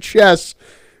 4D chess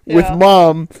with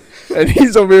Mom, and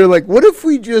he's over here what if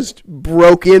we just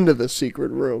broke into the secret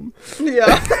room?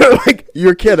 Yeah.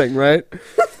 You're kidding, right?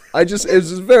 It's just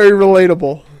very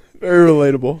relatable. Very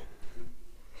relatable.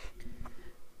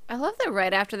 I love that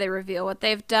right after they reveal what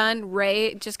they've done,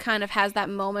 Ray just kind of has that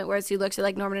moment where he looks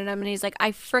at Norman and Emma and he's like,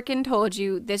 I frickin' told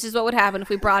you this is what would happen if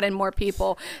we brought in more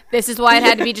people. This is why it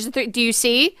had to be just do you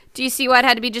see? Do you see why it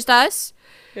had to be just us?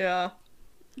 Yeah.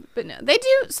 But no, they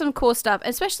do some cool stuff,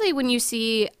 especially when you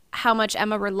see how much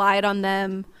Emma relied on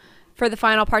them for the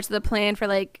final parts of the plan for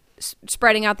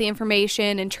spreading out the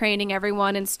information and training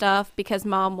everyone and stuff because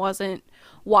Mom wasn't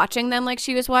watching them like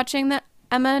she was watching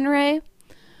Emma and Ray.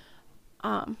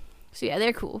 So yeah,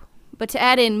 they're cool. But to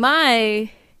add in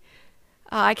I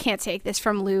can't take this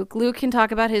from Luke. Luke can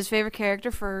talk about his favorite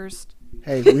character first.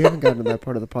 Hey, we haven't gotten to that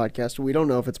part of the podcast. We don't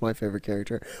know if it's my favorite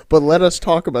character. But let us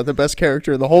talk about the best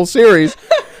character in the whole series.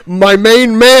 My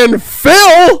main man,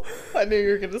 Phil! I knew you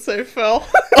were going to say Phil.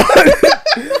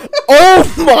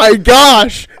 Oh my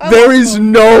gosh! There is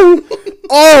no...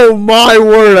 Oh my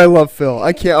word, I love Phil.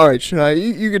 I can't... Alright,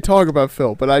 you can talk about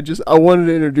Phil, but I wanted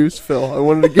to introduce Phil. I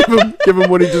wanted to give him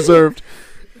what he deserved.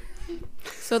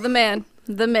 So the man,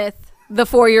 the myth, the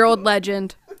 4-year-old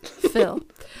legend, Phil.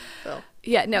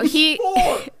 Yeah, no, he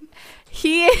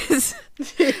is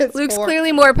Luke's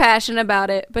clearly more passionate about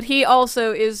it, but he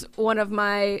also is one of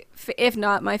my, if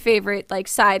not my favorite, like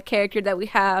side character that we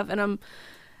have. And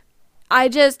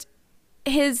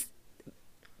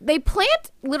they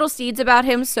plant little seeds about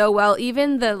him so well.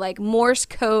 Even the like Morse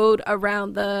code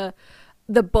around the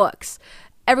books.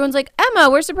 Everyone's like, Emma,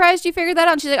 we're surprised you figured that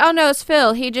out. And she's like, oh no, it's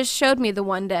Phil. He just showed me the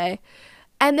one day.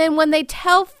 And then when they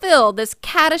tell Phil this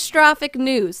catastrophic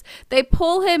news, they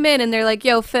pull him in and they're like,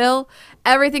 yo, Phil,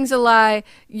 everything's a lie.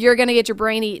 You're going to get your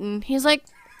brain eaten. He's like,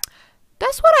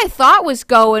 that's what I thought was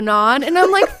going on. And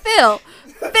I'm like, Phil.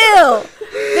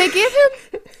 They give him,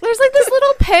 there's like this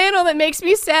little panel that makes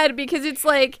me sad because it's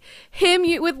like him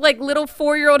with like little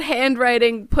 4-year-old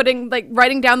handwriting,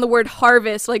 writing down the word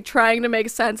harvest, like trying to make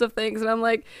sense of things. And I'm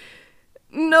like,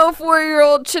 no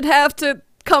 4-year-old should have to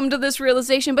come to this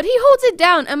realization, but he holds it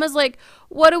down. Emma's like,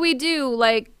 what do we do?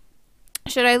 Like,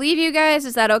 should I leave you guys?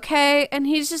 Is that okay? And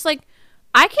he's just like,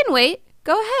 I can wait.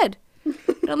 Go ahead.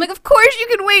 And I'm like, of course you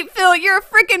can wait, Phil. You're a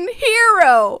freaking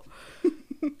hero.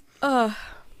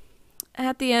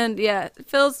 At the end, yeah,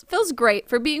 Phil's great.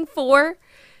 For being 4,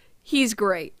 he's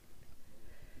great.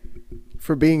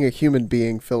 For being a human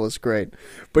being, Phil is great.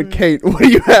 But Kate, what do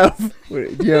you have?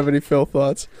 Do you have any Phil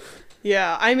thoughts?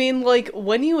 Yeah, I mean, like,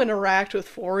 when you interact with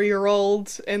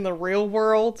 4-year-olds in the real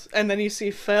world, and then you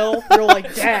see Phil, you're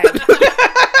like, dang.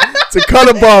 It's a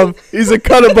cut above. He's a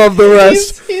cut above the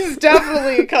rest. He's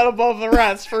definitely a cut above the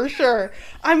rest, for sure.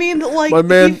 I mean, like,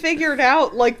 he figured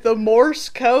out, like, the Morse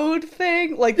code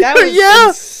thing. Like, that was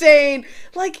insane.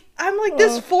 Like, I'm like,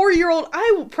 this 4-year-old,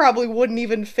 I probably wouldn't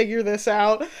even figure this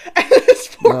out. And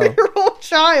this 4-year-old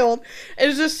child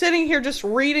is just sitting here just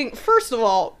reading, first of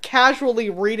all, casually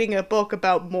reading a book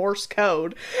about Morse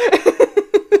code.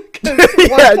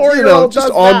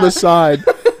 Just on the side.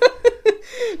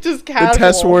 Just casual. The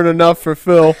tests weren't enough for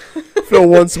Phil. Phil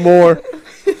wants more.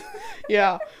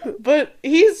 Yeah, but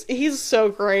he's so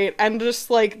great, and just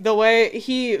like the way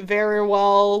he very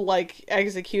well like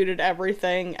executed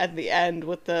everything at the end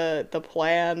with the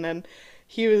plan, and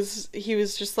he was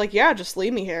just like, yeah, just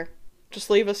leave me here, just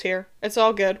leave us here, it's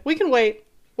all good, we can wait.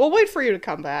 We'll wait for you to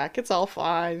come back. It's all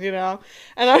fine, you know?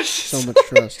 And I was just so much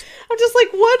trust. I'm just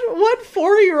like, what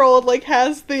 4-year-old, like,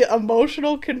 has the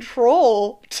emotional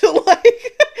control to,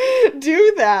 like,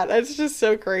 do that? It's just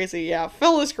so crazy. Yeah,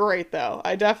 Phil is great, though.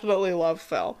 I definitely love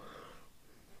Phil.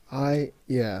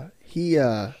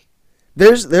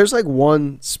 There's, like,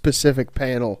 one specific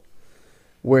panel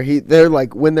where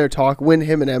when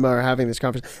him and Emma are having this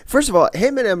conversation. First of all,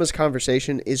 him and Emma's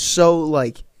conversation is so,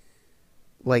 like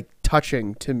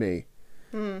touching to me.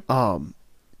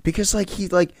 Because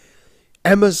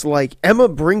Emma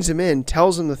brings him in,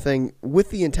 tells him the thing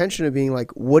with the intention of being like,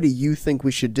 what do you think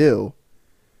we should do?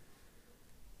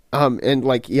 And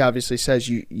like, he obviously says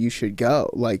you should go,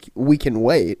 like, we can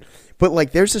wait. But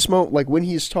like, there's this moment, like, when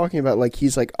he's talking about, like,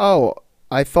 he's like, oh,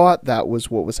 I thought that was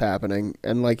what was happening.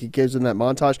 And like, it gives him that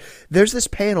montage. There's this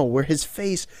panel where his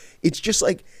face, it's just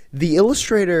like the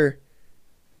illustrator,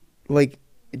 like,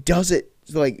 does it,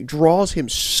 like, draws him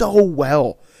so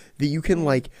well that you can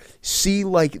like see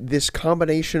like this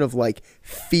combination of like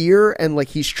fear and like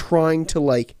he's trying to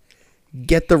like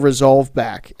get the resolve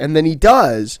back, and then he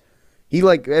does. He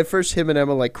like, at first him and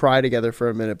Emma like cry together for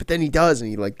a minute, but then he does, and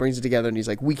he like brings it together, and he's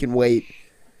like, we can wait,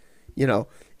 you know,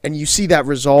 and you see that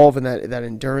resolve and that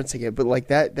endurance again. But like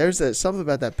that, there's something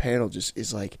about that panel just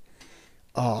is like,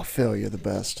 oh, Phil, you're the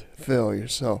best. Phil, you're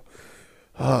so,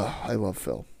 I love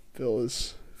Phil.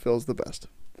 Phil's the best.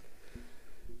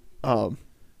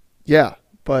 Yeah,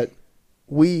 but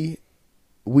we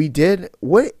did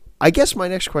what, I guess my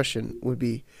next question would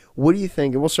be, what do you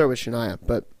think, and we'll start with Shania,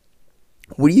 but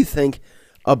what do you think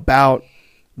about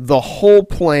the whole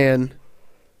plan,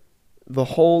 the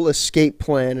whole escape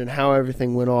plan, and how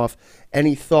everything went off?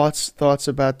 Any thoughts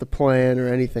about the plan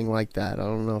or anything like that? I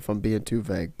don't know if I'm being too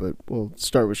vague, but we'll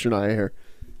start with Shania here.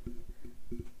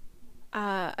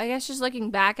 I guess just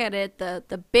looking back at it,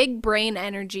 the big brain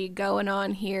energy going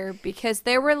on here, because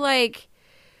there were like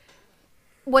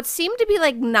what seemed to be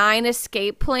like 9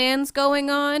 escape plans going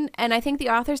on, and I think the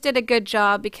authors did a good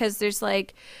job, because there's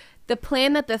like the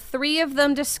plan that the 3 of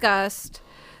them discussed,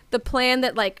 the plan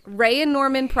that like Ray and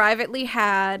Norman privately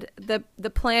had, the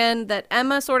plan that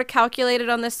Emma sort of calculated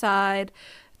on the side,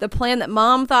 the plan that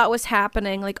Mom thought was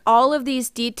happening, like all of these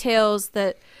details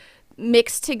that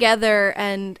mixed together,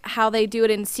 and how they do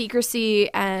it in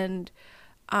secrecy, and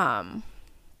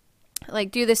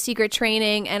like do the secret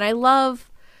training. And I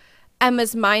love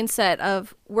Emma's mindset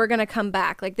of, we're gonna come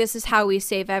back, like this is how we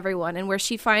save everyone, and where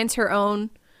she finds her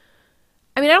own,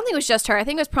 I mean, I don't think it was just her, I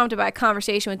think it was prompted by a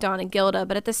conversation with Dawn and Gilda,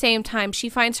 but at the same time she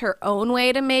finds her own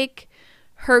way to make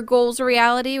her goals a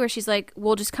reality, where she's like,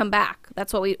 we'll just come back.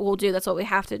 That's what we'll do. That's what we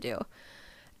have to do.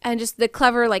 And just the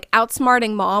clever, like,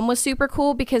 outsmarting mom was super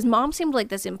cool, because mom seemed like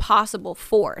this impossible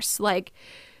force. Like,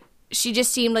 she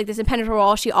just seemed like this impenetrable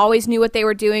wall. She always knew what they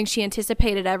were doing. She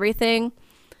anticipated everything,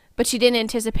 but she didn't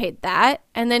anticipate that.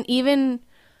 And then even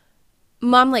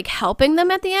mom, like, helping them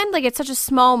at the end, like, it's such a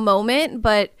small moment,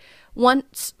 but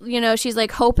once, you know, she's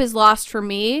like, hope is lost for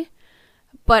me,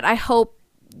 but I hope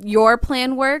your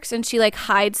plan works. And she, like,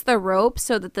 hides the rope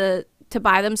so that to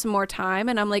buy them some more time.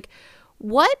 And I'm like,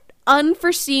 what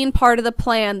unforeseen part of the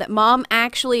plan that mom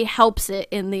actually helps it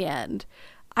in the end?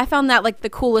 I found that, like, the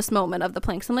coolest moment of the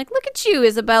plan. 'Cause I'm like, look at you,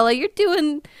 Isabella, you're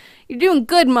doing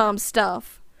good mom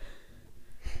stuff.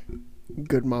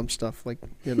 Good mom stuff, like,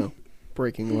 you know,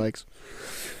 breaking legs.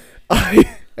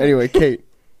 Anyway, Kate,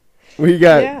 we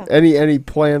got any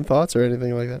planned thoughts or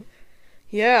anything like that?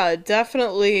 Yeah,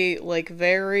 definitely, like,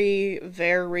 very,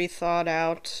 very thought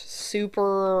out,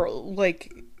 super,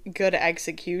 like, good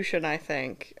execution, I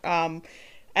think. And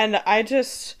I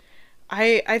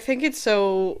think it's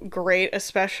so great,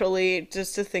 especially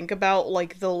just to think about,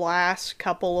 like, the last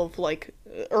couple of, like,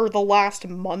 or the last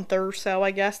month or so,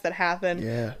 I guess, that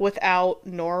happened without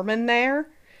Norman there.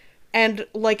 And,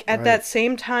 like, at that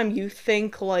same time, you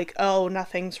think, like, oh,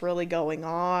 nothing's really going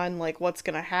on. Like, what's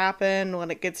gonna happen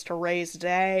when it gets to Ray's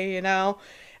day, you know?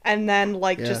 And then,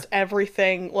 like, just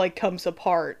everything, like, comes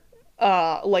apart,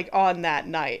 like, on that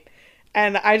night.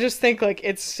 And I just think, like,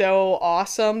 it's so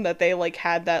awesome that they, like,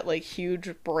 had that, like,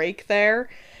 huge break there.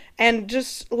 And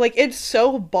just, like, it's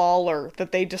so baller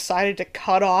that they decided to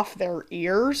cut off their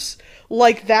ears.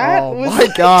 Like, that was, my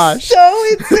gosh, so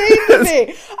insane to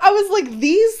me. I was like,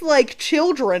 these, like,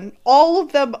 children, all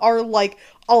of them are, like,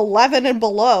 11 and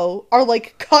below, are,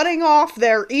 like, cutting off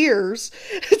their ears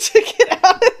to get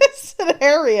out of this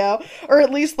scenario. Or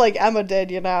at least, like, Emma did,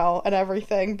 you know, and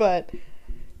everything. But,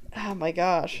 oh my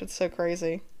gosh, it's so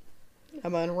crazy.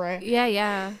 Emma and Ray.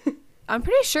 Yeah. I'm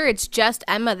pretty sure it's just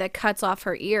Emma that cuts off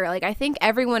her ear. Like, I think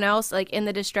everyone else, like, in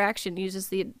the distraction uses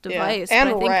the device. Yeah.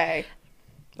 And Ray.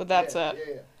 But that's it.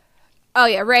 Yeah. Oh,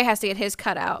 yeah, Ray has to get his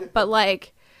cut out. But,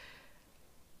 like,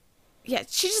 yeah,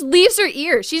 she just leaves her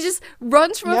ear. She just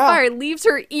runs from a fire, leaves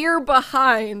her ear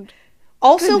behind.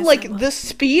 Also, Goodness, like, the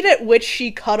speed at which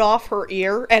she cut off her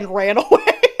ear and ran away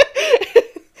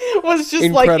was just,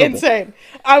 incredible. Like, insane.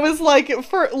 I was like,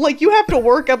 you have to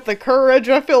work up the courage.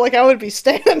 I feel like I would be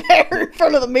standing there in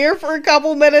front of the mirror for a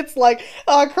couple minutes, like,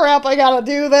 oh crap, I gotta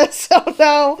do this. Oh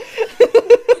no.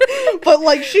 But,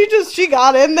 like, she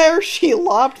got in there, she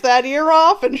lopped that ear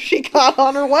off, and she got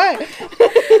on her way.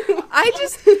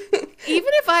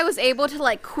 Even if I was able to,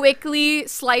 like, quickly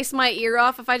slice my ear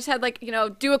off, if I just had, like, you know,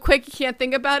 do a quick, you can't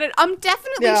think about it, I'm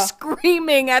definitely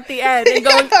screaming at the end and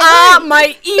going,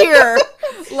 my ear.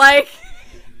 Like,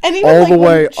 and even, all like, the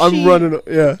way, I'm running,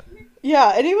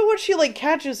 Yeah, and even when she, like,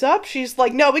 catches up, she's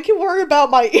like, no, we can worry about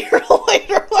my ear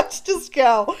later, let's just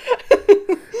go.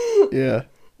 Yeah.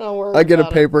 Don't I get a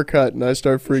paper cut and I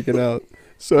start freaking out.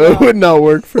 So it would not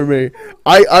work for me.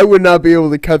 I would not be able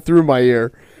to cut through my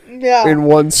ear in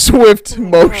one swift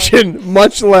motion,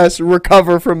 much less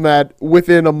recover from that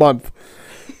within a month.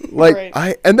 Like,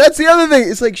 and that's the other thing.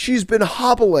 It's like she's been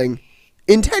hobbling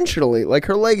intentionally. Like,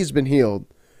 her leg has been healed.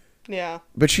 Yeah.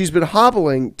 But she's been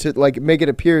hobbling to, like, make it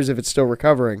appear as if it's still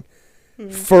recovering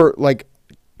for, like,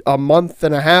 a month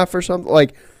and a half or something.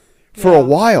 Like, for a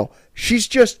while. She's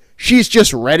just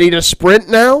ready to sprint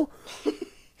now.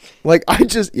 Like,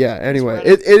 anyway,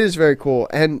 it is very cool.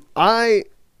 And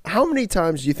how many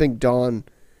times do you think Dawn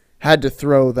had to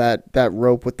throw that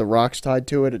rope with the rocks tied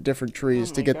to it at different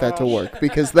trees to get that to work?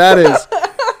 Because that is,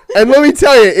 and let me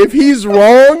tell you, if he's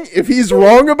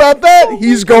wrong about that,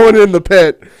 he's going in the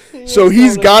pit. So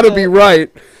he's got to be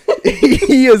right.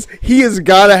 He has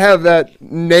got to have that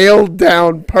nailed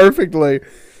down perfectly.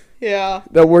 Yeah.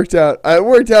 That worked out. It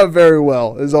worked out very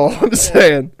well, is all I'm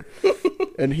saying.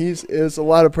 And it's a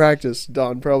lot of practice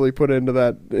Don probably put into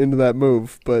that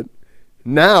move, but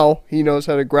now he knows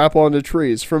how to grapple onto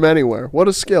trees from anywhere. What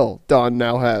a skill Don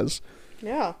now has.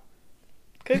 Yeah.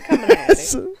 Could come in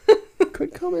handy.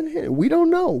 Could come in handy. We don't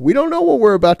know. We don't know what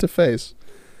we're about to face.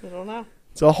 I don't know.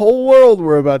 It's a whole world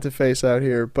we're about to face out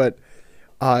here, but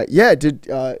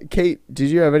Kate, did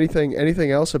you have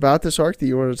anything else about this arc that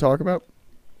you wanted to talk about?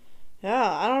 Yeah,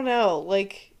 I don't know.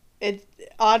 Like, it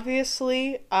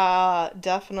obviously,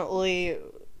 definitely,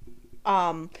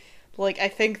 like, I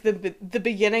think the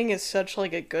beginning is such,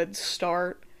 like, a good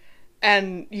start,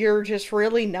 and you're just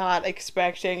really not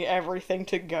expecting everything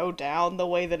to go down the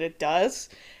way that it does,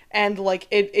 and, like,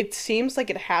 it seems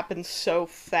like it happens so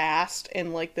fast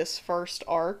in, like, this first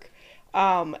arc.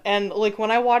 And like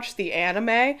when I watched the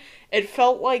anime, it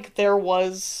felt like there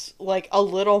was like a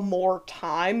little more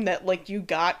time that like you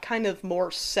got kind of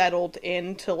more settled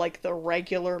into like the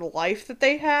regular life that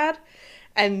they had.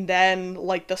 And then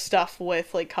like the stuff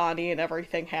with like Connie and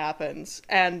everything happens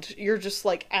and you're just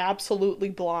like absolutely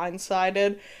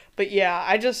blindsided. But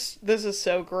yeah, this is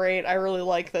so great. I really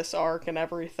like this arc and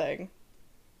everything.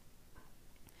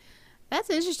 That's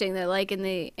interesting that, like, in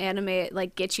the anime, it,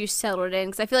 like, gets you settled in.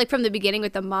 Because I feel like from the beginning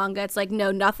with the manga, it's like,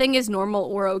 no, nothing is normal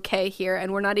or okay here,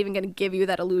 and we're not even going to give you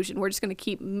that illusion. We're just going to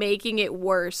keep making it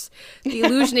worse. The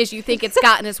illusion is you think it's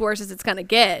gotten as worse as it's going to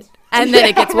get, and then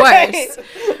it gets worse.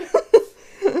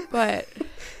 But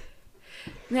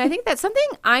I think that's something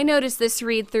I noticed this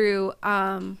read-through,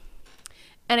 and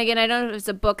again, I don't know if it's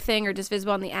a book thing or just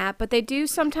visible on the app, but they do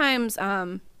sometimes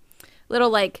little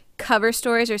like cover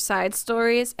stories or side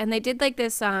stories, and they did like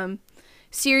this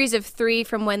series of 3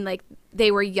 from when like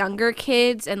they were younger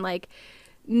kids, and like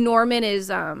Norman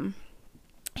is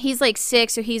he's like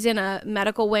 6, so he's in a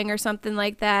medical wing or something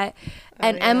like that,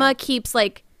 and yeah. Emma keeps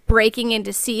like breaking in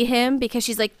to see him because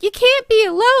she's like, you can't be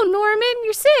alone, Norman,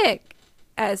 you're sick,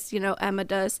 as you know Emma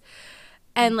does.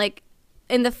 And like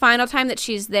in the final time that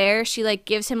she's there, she like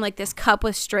gives him like this cup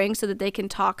with string so that they can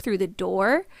talk through the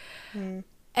door.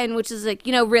 And which is like,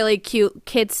 you know, really cute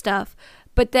kid stuff.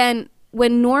 But then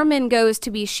when Norman goes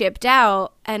to be shipped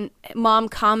out and Mom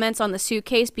comments on the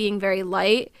suitcase being very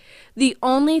light, the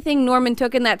only thing Norman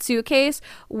took in that suitcase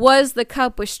was the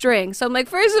cup with string. So I'm like,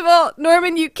 first of all,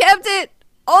 Norman, you kept it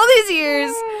all these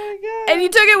years and you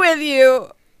took it with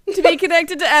you to be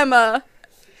connected to Emma,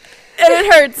 and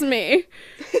it hurts me.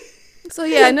 So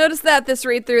yeah, I noticed that this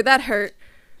read through, that hurt.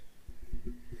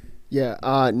 Yeah,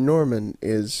 Norman's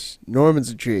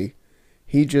a G.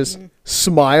 He just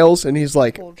smiles and he's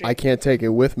like, I can't take it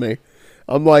with me.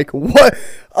 I'm like, what?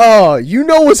 Oh, you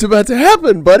know what's about to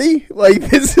happen, buddy. Like,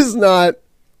 this is not,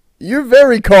 you're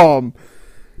very calm.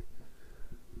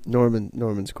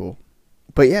 Norman's cool.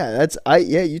 But yeah,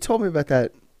 you told me about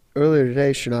that earlier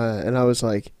today, Shania, and I was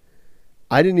like,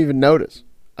 I didn't even notice.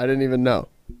 I didn't even know.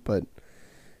 But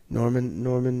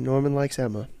Norman likes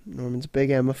Emma. Norman's a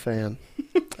big Emma fan,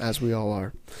 as we all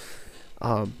are.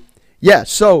 Yeah,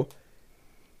 so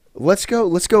let's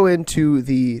go into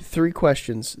the 3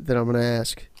 questions that I'm going to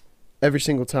ask every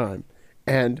single time.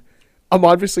 And I'm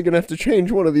obviously going to have to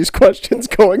change one of these questions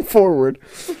going forward.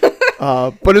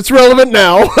 But it's relevant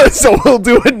now, so we'll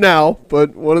do it now.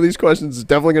 But one of these questions is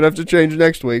definitely going to have to change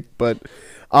next week. But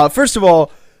first of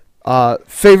all,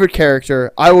 favorite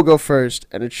character. I will go first,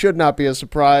 and it should not be a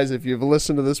surprise if you've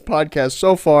listened to this podcast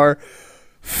so far.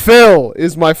 Phil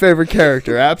is my favorite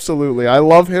character. Absolutely. I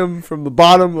love him from the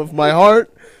bottom of my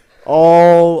heart.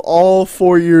 All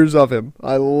 4 years of him.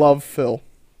 I love Phil.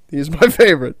 He's my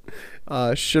favorite.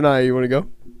 Shania, you want to go?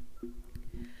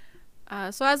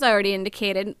 So as I already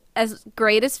indicated, as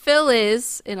great as Phil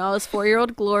is in all his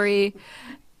 4-year-old glory,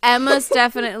 Emma's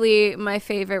definitely my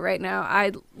favorite right now.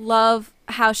 I love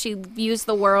how she views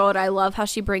the world. I love how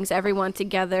she brings everyone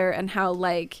together, and how,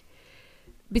 like,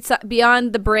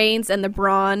 beyond the brains and the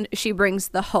brawn, she brings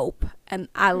the hope, and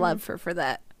I love her for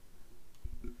that.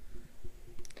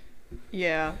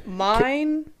 Yeah,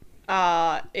 mine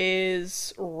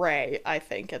is Ray, I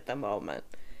think, at the moment.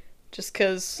 Just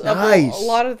because of a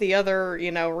lot of the other,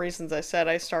 reasons I said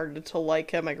I started to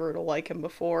like him, I grew to like him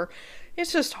before.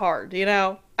 It's just hard,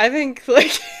 I think,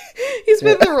 like, he's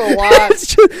been through a lot.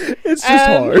 It's just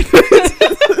hard.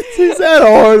 He's had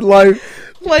a hard life.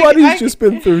 Like, Buddy's just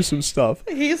been through some stuff.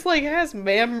 He's, like, has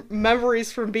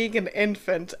memories from being an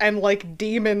infant, and, like,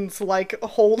 demons, like,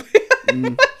 hold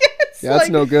him. Yeah, that's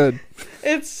no good.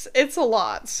 It's a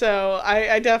lot, so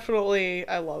I definitely,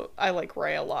 I like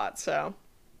Ray a lot, so.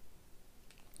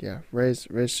 Yeah, Ray's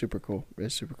super cool.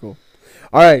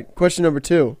 All right, question number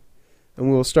 2. And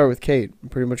we'll start with Kate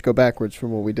and pretty much go backwards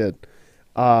from what we did.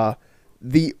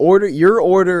 Your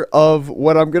order of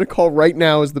what I'm going to call right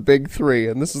now is the big 3.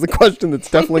 And this is the question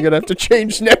that's definitely going to have to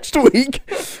change next week.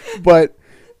 But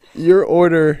your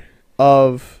order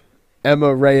of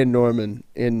Emma, Ray, and Norman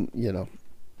in,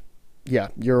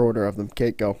 your order of them.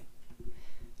 Kate, go.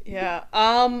 Yeah,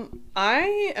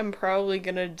 I am probably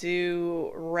going to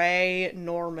do Ray,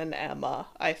 Norman, Emma,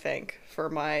 I think, for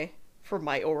my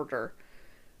order.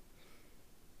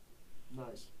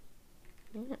 Nice.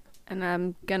 Yeah. And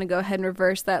I'm going to go ahead and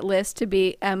reverse that list to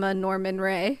be Emma, Norman,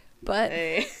 Ray. But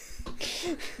hey.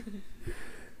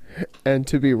 And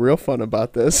to be real fun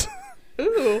about this,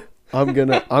 ooh,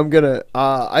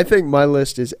 I think my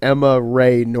list is Emma,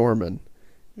 Ray, Norman.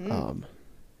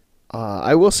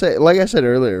 I will say, like I said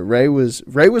earlier, Ray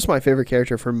was my favorite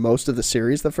character for most of the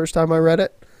series the first time I read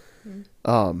it.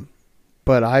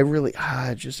 But I really,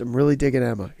 I'm really digging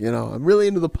Emma. You know, I'm really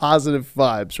into the positive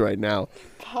vibes right now.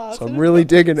 So I'm really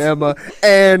digging Emma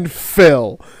and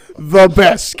Phil, the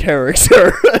best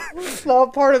character. It's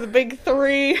not part of the big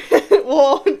three.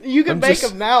 Well, you can make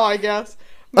him now, I guess.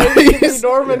 Maybe he can be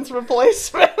Norman's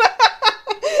replacement.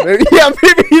 maybe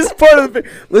he's part of the.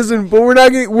 Listen, but we're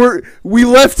not gonna. We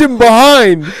left him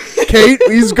behind, Kate.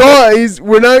 He's gone.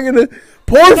 We're not gonna.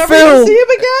 Poor Never Phil. gonna see him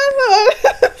again.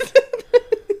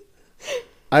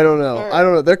 I don't know. Right. I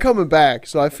don't know. They're coming back,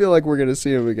 so I feel like we're gonna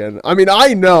see him again. I mean,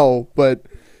 I know, but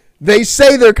they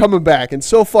say they're coming back, and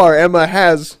so far Emma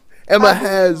has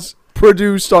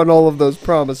produced on all of those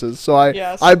promises. So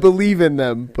I believe in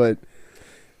them, but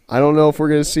I don't know if we're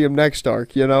gonna see him next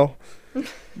arc. You know,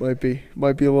 might be a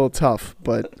little tough,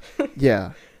 but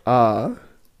yeah.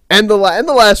 And the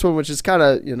last one, which is kind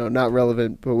of not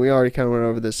relevant, but we already kind of went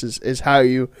over this, is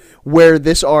where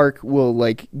this arc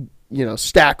will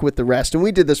stack with the rest. And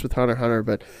we did this with Hunter x Hunter,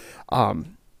 but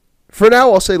for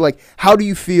now I'll say how do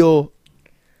you feel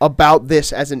about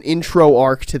this as an intro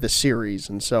arc to the series?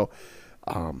 And so,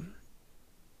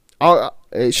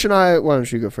 Shania, why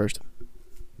don't you go first?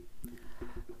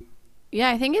 Yeah,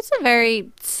 I think it's a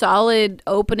very solid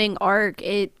opening arc.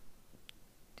 It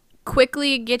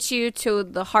quickly gets you to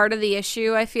the heart of the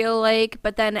issue, I feel like,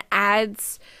 but then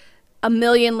adds a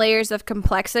million layers of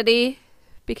complexity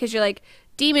because you're like,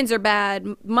 demons are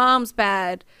bad, mom's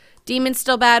bad, demons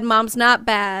still bad, mom's not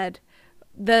bad.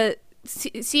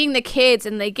 Seeing the kids,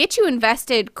 and they get you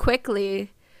invested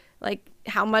quickly, like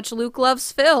how much Luke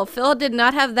loves Phil. Phil did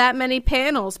not have that many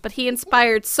panels, but he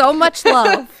inspired so much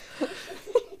love.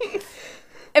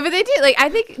 But they did, I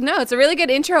think, no, it's a really good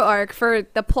intro arc for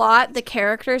the plot, the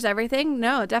characters, everything.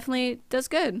 No, it definitely does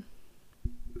good.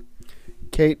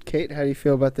 Kate, how do you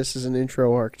feel about this as an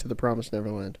intro arc to The Promised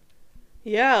Neverland?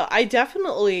 Yeah, I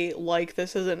definitely like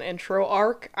this as an intro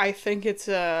arc. I think it's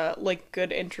a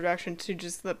good introduction to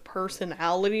just the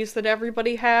personalities that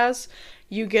everybody has.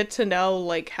 You get to know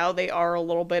how they are a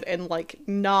little bit in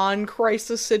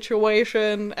non-crisis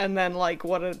situation, and then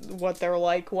what they're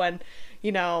like when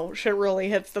shit really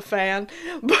hits the fan.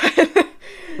 But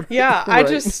yeah,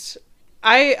 right.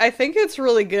 I think it's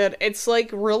really good. It's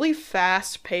really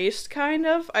fast paced kind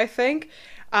of, I think.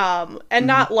 And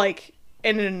not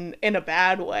in a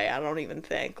bad way, I don't even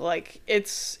think.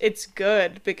 It's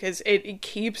good because it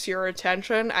keeps your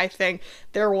attention. I think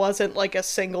there wasn't a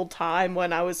single time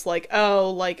when I was I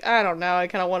don't know, I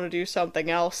kind of want to do something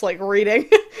else, reading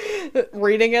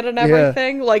it and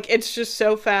everything. Yeah. It's just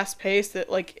so fast paced that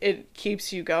it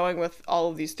keeps you going with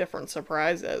all of these different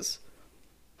surprises.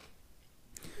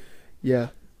 Yeah.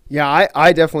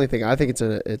 I definitely think it's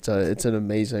an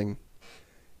amazing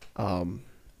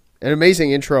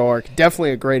intro arc.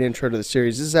 Definitely a great intro to the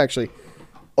series. This is actually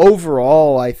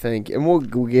overall, I think, and we'll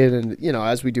get into,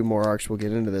 as we do more arcs, we'll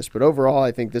get into this. But overall,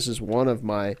 I think this is one of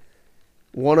my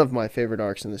favorite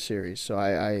arcs in the series. So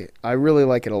I really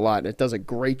like it a lot, and it does a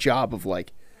great job of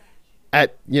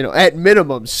at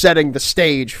minimum setting the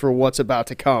stage for what's about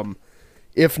to come,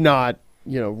 if not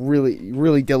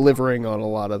really delivering on a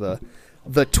lot of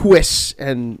the twists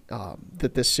and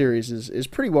that this series is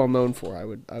pretty well known for.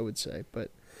 I would say,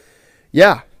 but.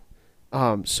 Yeah,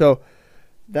 so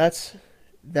that's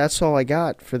all I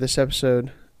got for this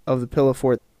episode of The Pillow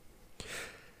Fort.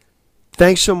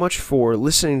 Thanks so much for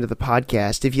listening to the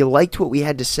podcast. If you liked what we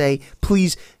had to say,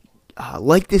 please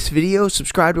like this video,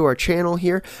 subscribe to our channel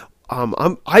here.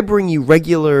 I bring you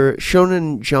regular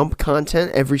Shonen Jump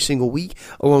content every single week,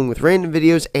 along with random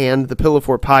videos and the Pillow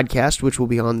Fort podcast, which will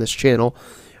be on this channel.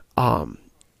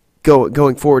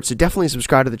 Going forward, so definitely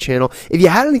subscribe to the channel. If you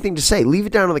had anything to say, leave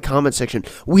it down in the comment section.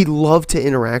 We'd love to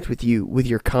interact with you with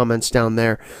your comments down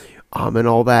there, and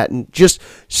all that. And just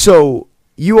so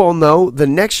you all know, the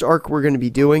next arc we're going to be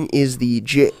doing is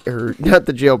not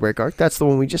the Jailbreak arc. That's the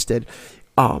one we just did.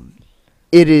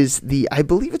 It is I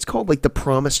believe it's called the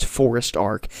Promised Forest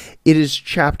arc. It is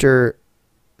chapter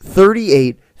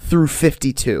 38 through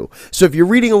 52. So if you're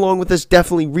reading along with us,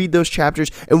 definitely read those chapters,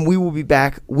 and we will be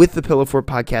back with the Pillow Fort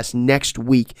podcast next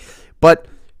week. But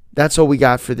that's all we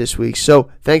got for this week. So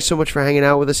thanks so much for hanging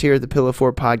out with us here at the Pillow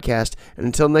Fort podcast, and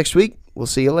until next week, we'll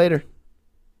see you later.